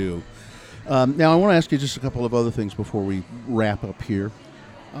fun to do. Now, I want to ask you just a couple of other things before we wrap up here.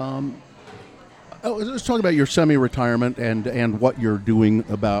 Let's talk about your semi-retirement and what you're doing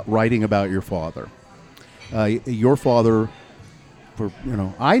about writing about your father. Your father,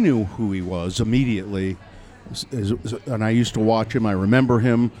 I knew who he was immediately, and I used to watch him. I remember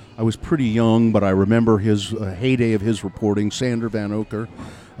him. I was pretty young, but I remember his heyday of his reporting, Sander Vanocur,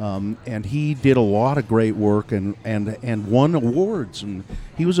 and he did a lot of great work and won awards, and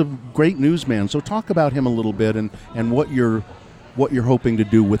he was a great newsman. So talk about him a little bit and what you're hoping to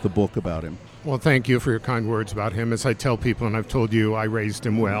do with the book about him. Well, thank you for your kind words about him. As I tell people, and I've told you, I raised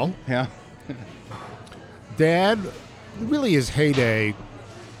him well. Yeah. Dad, really his heyday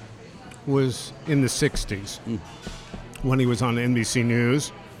was in the 60s when he was on NBC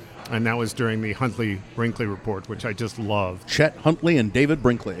News, and that was during the Huntley-Brinkley Report, which I just loved. Chet Huntley and David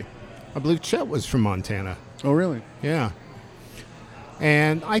Brinkley. I believe Chet was from Montana. Oh, really? Yeah.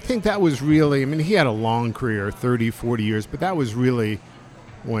 And I think that was really, he had a long career, 30, 40 years, but that was really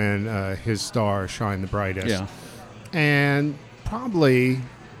when his star shined the brightest. Yeah. And probably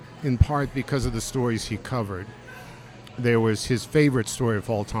in part because of the stories he covered. There was his favorite story of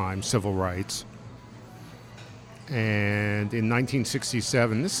all time, civil rights. And in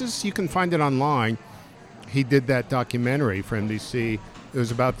 1967, you can find it online, he did that documentary for NBC. It was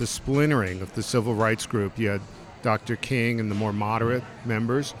about the splintering of the civil rights group. You had Dr. King and the more moderate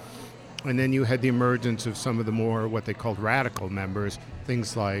members, and then you had the emergence of some of the more what they called radical members,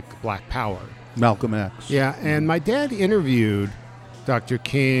 things like Black Power. Malcolm X. Yeah, and my dad interviewed Dr.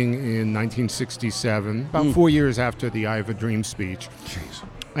 King in 1967, about 4 years after the I Have a Dream speech. Jeez.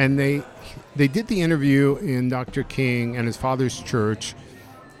 And they did the interview in Dr. King and his father's church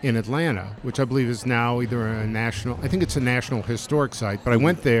in Atlanta, which I believe is now either a national, I think it's a National Historic Site, but I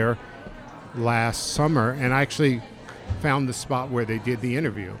went there last summer and I actually found the spot where they did the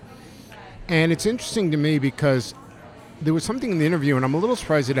interview. And it's interesting to me because there was something in the interview, and I'm a little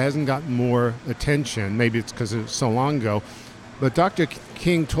surprised it hasn't gotten more attention. Maybe it's because it was so long ago. But Dr.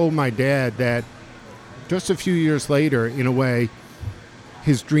 King told my dad that just a few years later, in a way,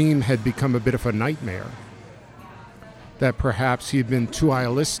 his dream had become a bit of a nightmare. That perhaps he had been too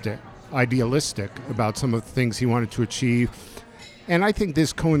idealistic about some of the things he wanted to achieve. And I think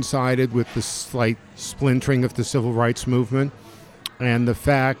this coincided with the slight splintering of the civil rights movement and the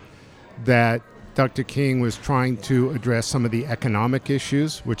fact that Dr. King was trying to address some of the economic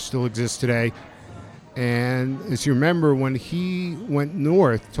issues which still exist today. And as you remember, when he went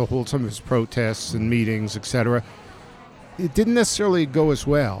north to hold some of his protests and meetings, etc., it didn't necessarily go as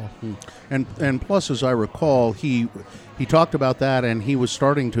well. And plus, as I recall, he talked about that, and he was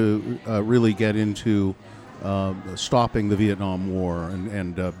starting to really get into stopping the Vietnam War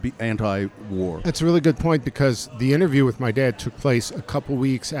and anti-war. That's a really good point, because the interview with my dad took place a couple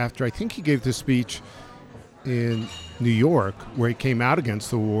weeks after I think he gave the speech in New York where he came out against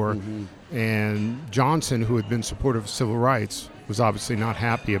the war. And Johnson, who had been supportive of civil rights, was obviously not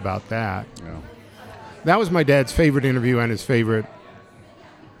happy about that. Yeah. That was my dad's favorite interview and his favorite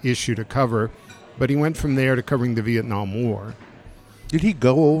issue to cover, but he went from there to covering the Vietnam War. Did he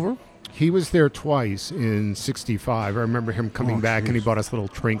go over? He was there twice in '65. I remember him coming back, and he bought us little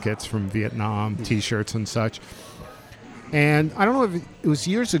trinkets from Vietnam, T-shirts and such. And I don't know if it was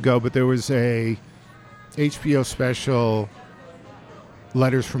years ago, but there was a HBO special,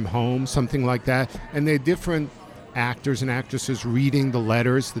 Letters from Home, something like that, and they had different actors and actresses reading the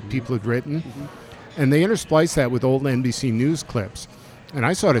letters that people had written. And they interspliced that with old NBC News clips. And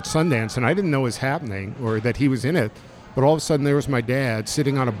I saw it at Sundance, and I didn't know it was happening or that he was in it. But all of a sudden, there was my dad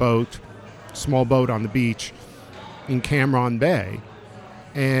sitting on a boat, small boat on the beach in Cam Ranh Bay.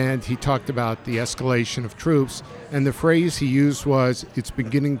 And he talked about the escalation of troops. And the phrase he used was, "It's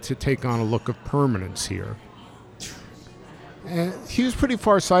beginning to take on a look of permanence here." And he was pretty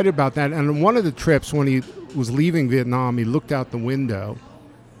far-sighted about that. And on one of the trips, when he was leaving Vietnam, he looked out the window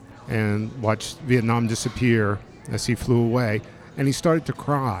and watched Vietnam disappear as he flew away. And he started to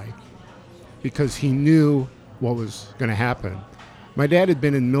cry because he knew what was going to happen. My dad had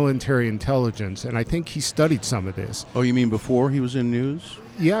been in military intelligence, and I think he studied some of this. Oh, you mean before he was in news?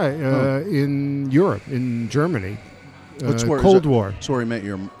 Yeah, in Europe, in Germany. Cold War. That's where he met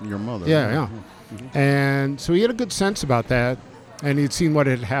your mother. Yeah. And so he had a good sense about that, and he'd seen what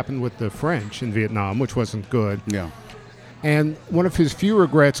had happened with the French in Vietnam, which wasn't good. Yeah. And one of his few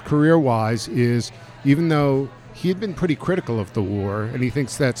regrets career-wise is, even though he had been pretty critical of the war, and he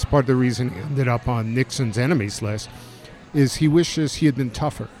thinks that's part of the reason he ended up on Nixon's enemies list, is he wishes he had been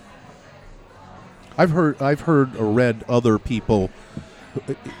tougher. I've heard or read other people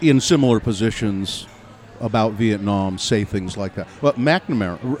in similar positions about Vietnam say things like that. But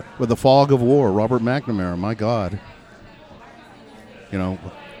McNamara, with the fog of war, Robert McNamara, my God. You know,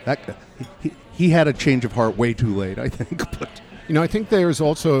 that he had a change of heart way too late, I think. But you know, I think there's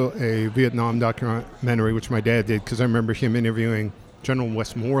also a Vietnam documentary, which my dad did, because I remember him interviewing General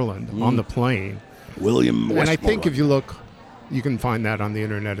Westmoreland on the plane. William Westmoreland. And I think if you look, you can find that on the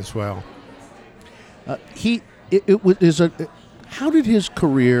internet as well. How did his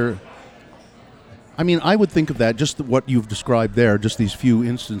career... I mean, I would think of that, just what you've described there, just these few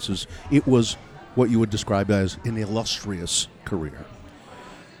instances, it was what you would describe as an illustrious career.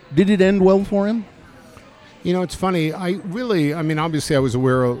 Did it end well for him? You know, it's funny. Obviously I was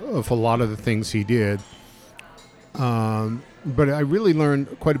aware of a lot of the things he did. But I really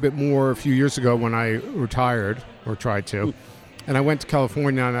learned quite a bit more a few years ago when I retired, or tried to. And I went to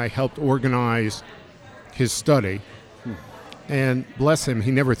California and I helped organize his study. And bless him,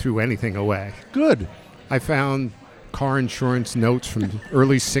 he never threw anything away. Good. I found car insurance notes from the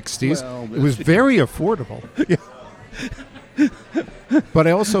early 60s. Well, it was very affordable. Yeah. But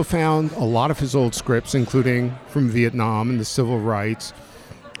I also found a lot of his old scripts, including from Vietnam and the civil rights.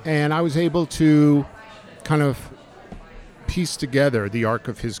 And I was able to kind of piece together the arc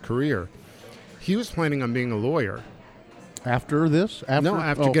of his career. He was planning on being a lawyer. After this?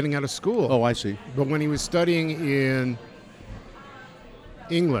 After getting out of school. Oh, I see. But when he was studying in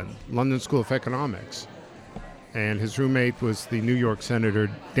England, London School of Economics, and his roommate was the New York Senator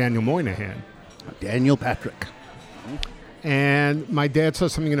Daniel Moynihan. Daniel Patrick. And my dad saw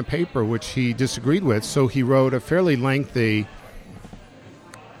something in a paper which he disagreed with, so he wrote a fairly lengthy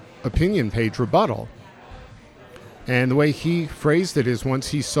opinion page rebuttal. And the way he phrased it is, once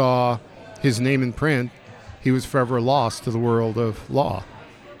he saw his name in print, he was forever lost to the world of law.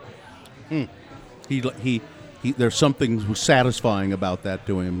 There's something satisfying about that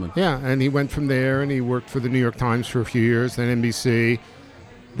to him. Yeah, and he went from there, and he worked for the New York Times for a few years, then NBC,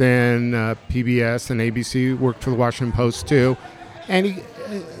 then PBS, and ABC, worked for the Washington Post too. And he,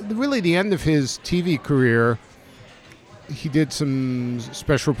 really the end of his TV career, he did some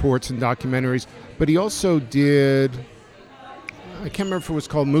special reports and documentaries, but he also did, I can't remember if it was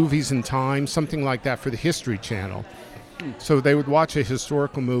called Movies in Time, something like that, for the History Channel. So they would watch a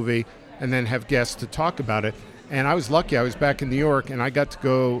historical movie and then have guests to talk about it. And I was lucky. I was back in New York, and I got to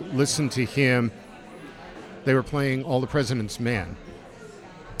go listen to him. They were playing All the President's Men.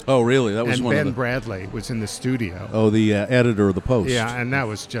 Oh, really? That was and one Ben of the... Bradley was in the studio. Oh, the editor of the Post. Yeah, and that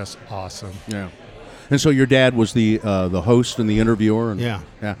was just awesome. Yeah. And so your dad was the host and the interviewer. And, yeah.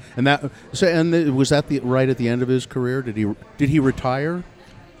 And that. So, and was that right at the end of his career? Did he retire?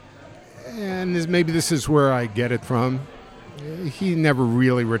 And maybe this is where I get it from. He never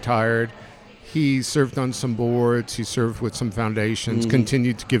really retired. He served on some boards. He served with some foundations.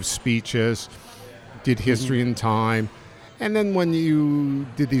 Continued to give speeches. Did history in time. And then when you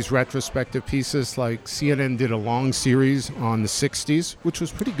did these retrospective pieces, like CNN did a long series on the 60s, which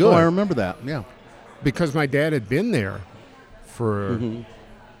was pretty good. Oh, I remember that, yeah. Because my dad had been there for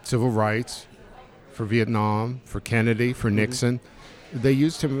civil rights, for Vietnam, for Kennedy, for Nixon. They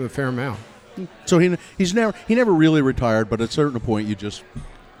used him a fair amount. So he never really retired, but at a certain point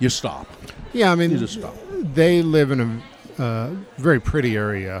you stop. Yeah, I mean, you just stop. They live in a very pretty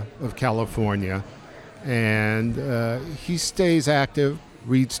area of California. And he stays active,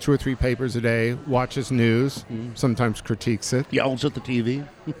 reads 2 or 3 papers a day, watches news, sometimes critiques it. Yells at the TV.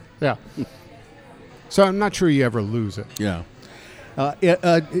 Yeah. So I'm not sure you ever lose it. Yeah.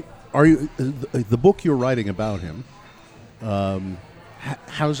 Are you the book you're writing about him?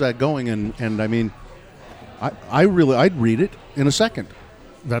 How's that going? And I mean, I'd read it in a second.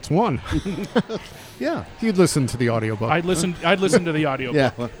 That's one. Yeah. You'd listen to the audiobook. I'd listen to the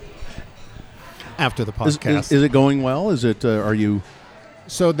audiobook. Yeah. After the podcast. Is it going well? Is it? Are you?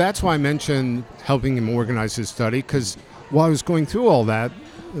 So that's why I mentioned helping him organize his study, because while I was going through all that,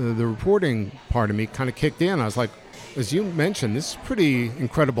 the reporting part of me kind of kicked in. I was like, as you mentioned, this is a pretty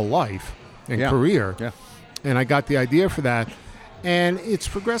incredible life and career. Yeah. And I got the idea for that. And it's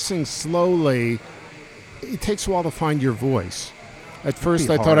progressing slowly. It takes a while to find your voice. At first,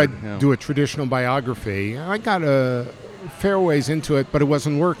 I thought I'd do a traditional biography. I got a fair ways into it, but it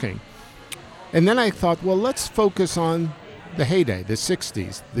wasn't working. And then I thought, well, let's focus on the heyday, the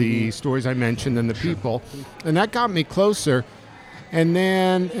 60s, the stories I mentioned and the people. And that got me closer. And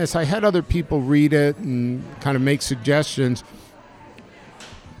then as I had other people read it and kind of make suggestions,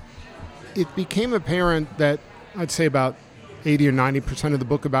 it became apparent that I'd say about 80 or 90% of the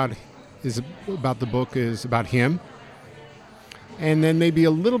book is about him. And then maybe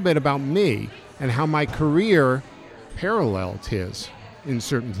a little bit about me and how my career paralleled his in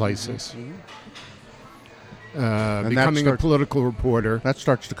certain places. Becoming a political reporter. That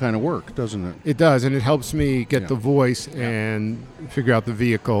starts to kind of work, doesn't it? It does, and it helps me get the voice and figure out the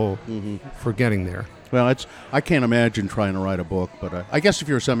vehicle for getting there. Well, I can't imagine trying to write a book, but I guess if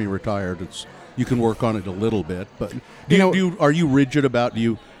you're semi-retired, you can work on it a little bit. But are you rigid about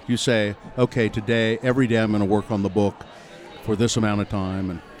you say, okay, every day I'm going to work on the book for this amount of time?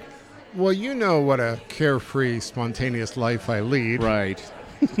 And well, you know what a carefree, spontaneous life I lead. Right.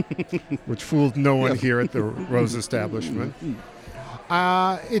 Which fooled no one here at the Rose establishment.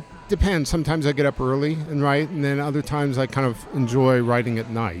 It depends. Sometimes I get up early and write, and then other times I kind of enjoy writing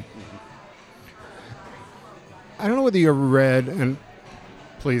at night. I don't know whether you ever read, and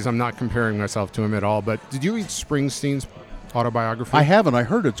please, I'm not comparing myself to him at all, but did you read Springsteen's autobiography? I haven't. I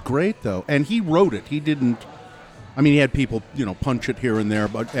heard it's great, though. And he wrote it. He didn't... I mean, he had people, punch it here and there,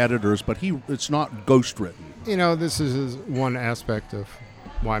 but editors, but it's not ghostwritten. This is one aspect of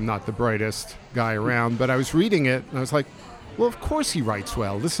why I'm not the brightest guy around, but I was reading it, and I was like, well, of course he writes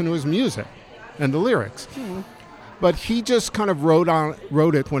well. Listen to his music and the lyrics. But he just kind of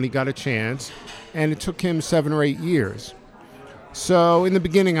wrote it when he got a chance, and it took him 7 or 8 years. So in the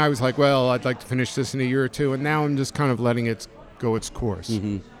beginning, I was like, well, I'd like to finish this in a year or two, and now I'm just kind of letting it go its course.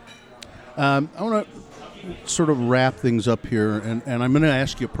 I want to sort of wrap things up here, and I'm going to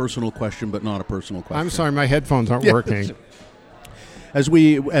ask you a personal question, but not a personal question. I'm sorry, my headphones aren't working. As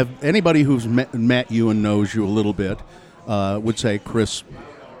we have, anybody who's met you and knows you a little bit would say, Chris,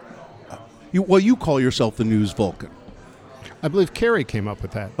 you call yourself the News Vulcan. I believe Kerry came up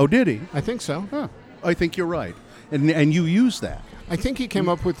with that. Oh, did he? I think so. Huh. I think you're right. And you use that. I think he came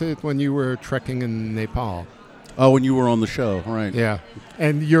up with it when you were trekking in Nepal. Oh, when you were on the show, right. Yeah.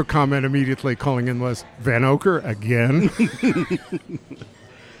 And your comment immediately calling in was, Vanocur again?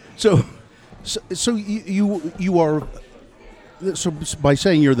 So you are... So by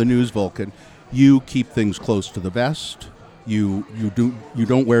saying you're the News Vulcan, you keep things close to the vest. You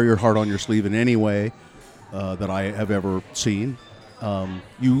don't wear your heart on your sleeve in any way that I have ever seen.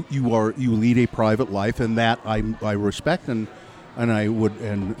 You lead a private life, and that I respect, and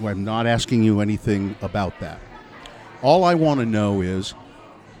I'm not asking you anything about that. All I want to know is,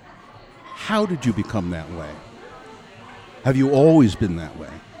 how did you become that way? Have you always been that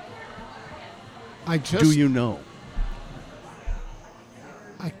way? Do you know?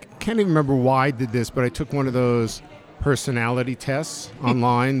 I can't even remember why I did this, but I took one of those personality tests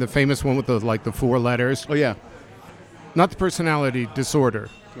online, the famous one with the 4 letters. Oh, yeah. Not the personality disorder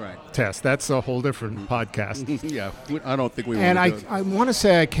test. That's a whole different podcast. Yeah, I don't think we want and to do it. I want to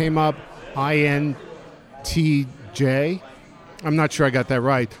say I came up INTJ. I'm not sure I got that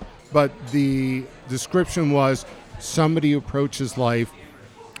right, but the description was somebody who approaches life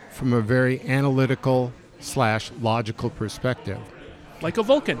from a very analytical / logical perspective. Like a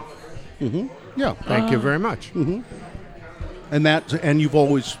Vulcan. Mm-hmm. Yeah, thank you very much. Mm-hmm. And you've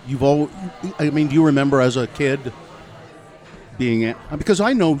always, I mean, do you remember as a kid being, because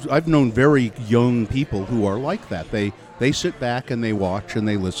I've known very young people who are like that. They sit back and they watch and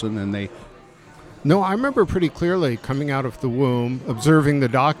they listen and they. No, I remember pretty clearly coming out of the womb, observing the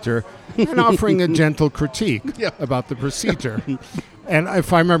doctor, and offering a gentle critique about the procedure. And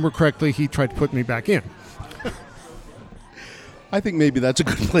if I remember correctly, he tried to put me back in. I think maybe that's a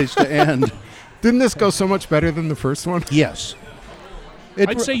good place to end. Didn't this go so much better than the first one? Yes.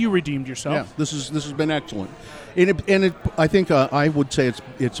 I'd say you redeemed yourself. Yeah, this has been excellent. I think I would say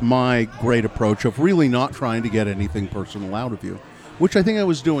it's my great approach of really not trying to get anything personal out of you, which I think I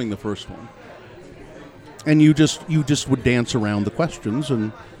was doing the first one. And you just would dance around the questions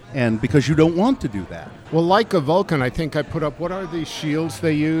and because you don't want to do that. Well, like a Vulcan, I think I put up, what are these shields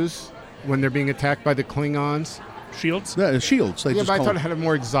they use when they're being attacked by the Klingons? Shields? Yeah, shields. But I thought it had a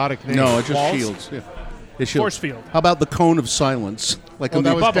more exotic name. No, it's just Walls? shields. Yeah. It's Force field. How about the cone of silence? Like that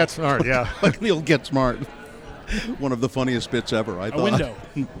was Get Smart, yeah. Like Neil Get Smart. One of the funniest bits ever, I thought. A window.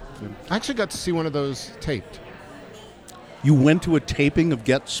 I actually got to see one of those taped. You went to a taping of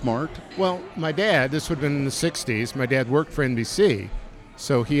Get Smart? Well, my dad, this would have been in the 60s, my dad worked for NBC,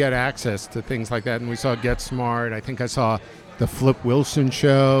 so he had access to things like that, and we saw Get Smart. I think I saw the Flip Wilson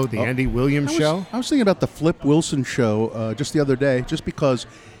show, the Andy Williams show. I was thinking about the Flip Wilson show just the other day, just because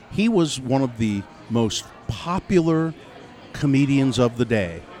he was one of the most popular comedians of the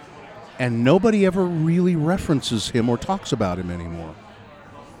day, and nobody ever really references him or talks about him anymore.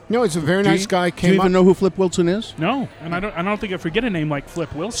 No, he's a very nice guy. Do you even know who Flip Wilson is? No, and I don't think I forget a name like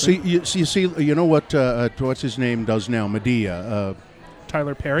Flip Wilson. You know what's his name does now? Medea.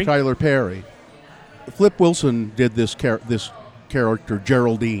 Tyler Perry. Tyler Perry. Flip Wilson did this character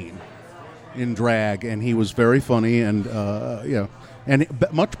Geraldine in drag, and he was very funny and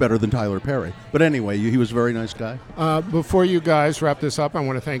much better than Tyler Perry. But anyway, he was a very nice guy. Before you guys wrap this up, I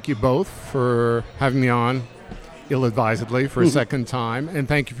want to thank you both for having me on ill-advisedly for a second time, and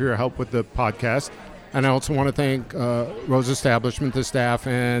thank you for your help with the podcast. And I also want to thank Rose Establishment, the staff,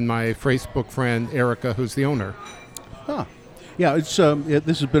 and my Facebook friend Erica, who's the owner. Yeah, this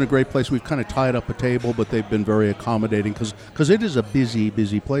has been a great place. We've kind of tied up a table, but they've been very accommodating because it is a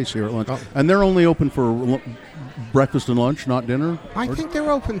busy place here at lunch. And they're only open for breakfast and lunch, not dinner? I think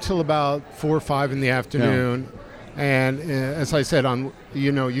they're open till about 4 or 5 in the afternoon. Yeah. And as I said,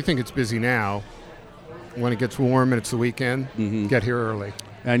 you think it's busy now. When it gets warm and it's the weekend, get here early.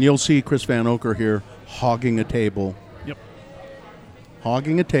 And you'll see Chris Vanocur here hogging a table. Yep.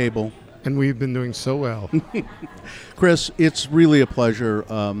 Hogging a table. And we've been doing so well. Chris, it's really a pleasure.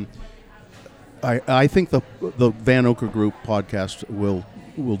 I think the Vanocur Group podcast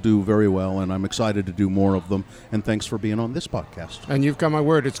will do very well, and I'm excited to do more of them. And thanks for being on this podcast. And you've got my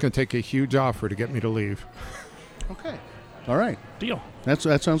word, it's going to take a huge offer to get me to leave. Okay. All right. Deal. That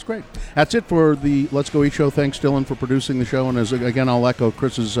sounds great. That's it for the Let's Go Eat show. Thanks, Dylan, for producing the show. And again, I'll echo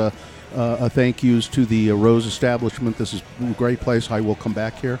Chris's thank yous to the Rose Establishment. This is a great place. I will come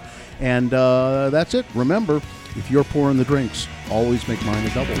back here. And that's it. Remember, if you're pouring the drinks, always make mine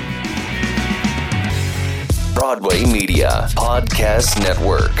a double. Broadway Media Podcast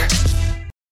Network.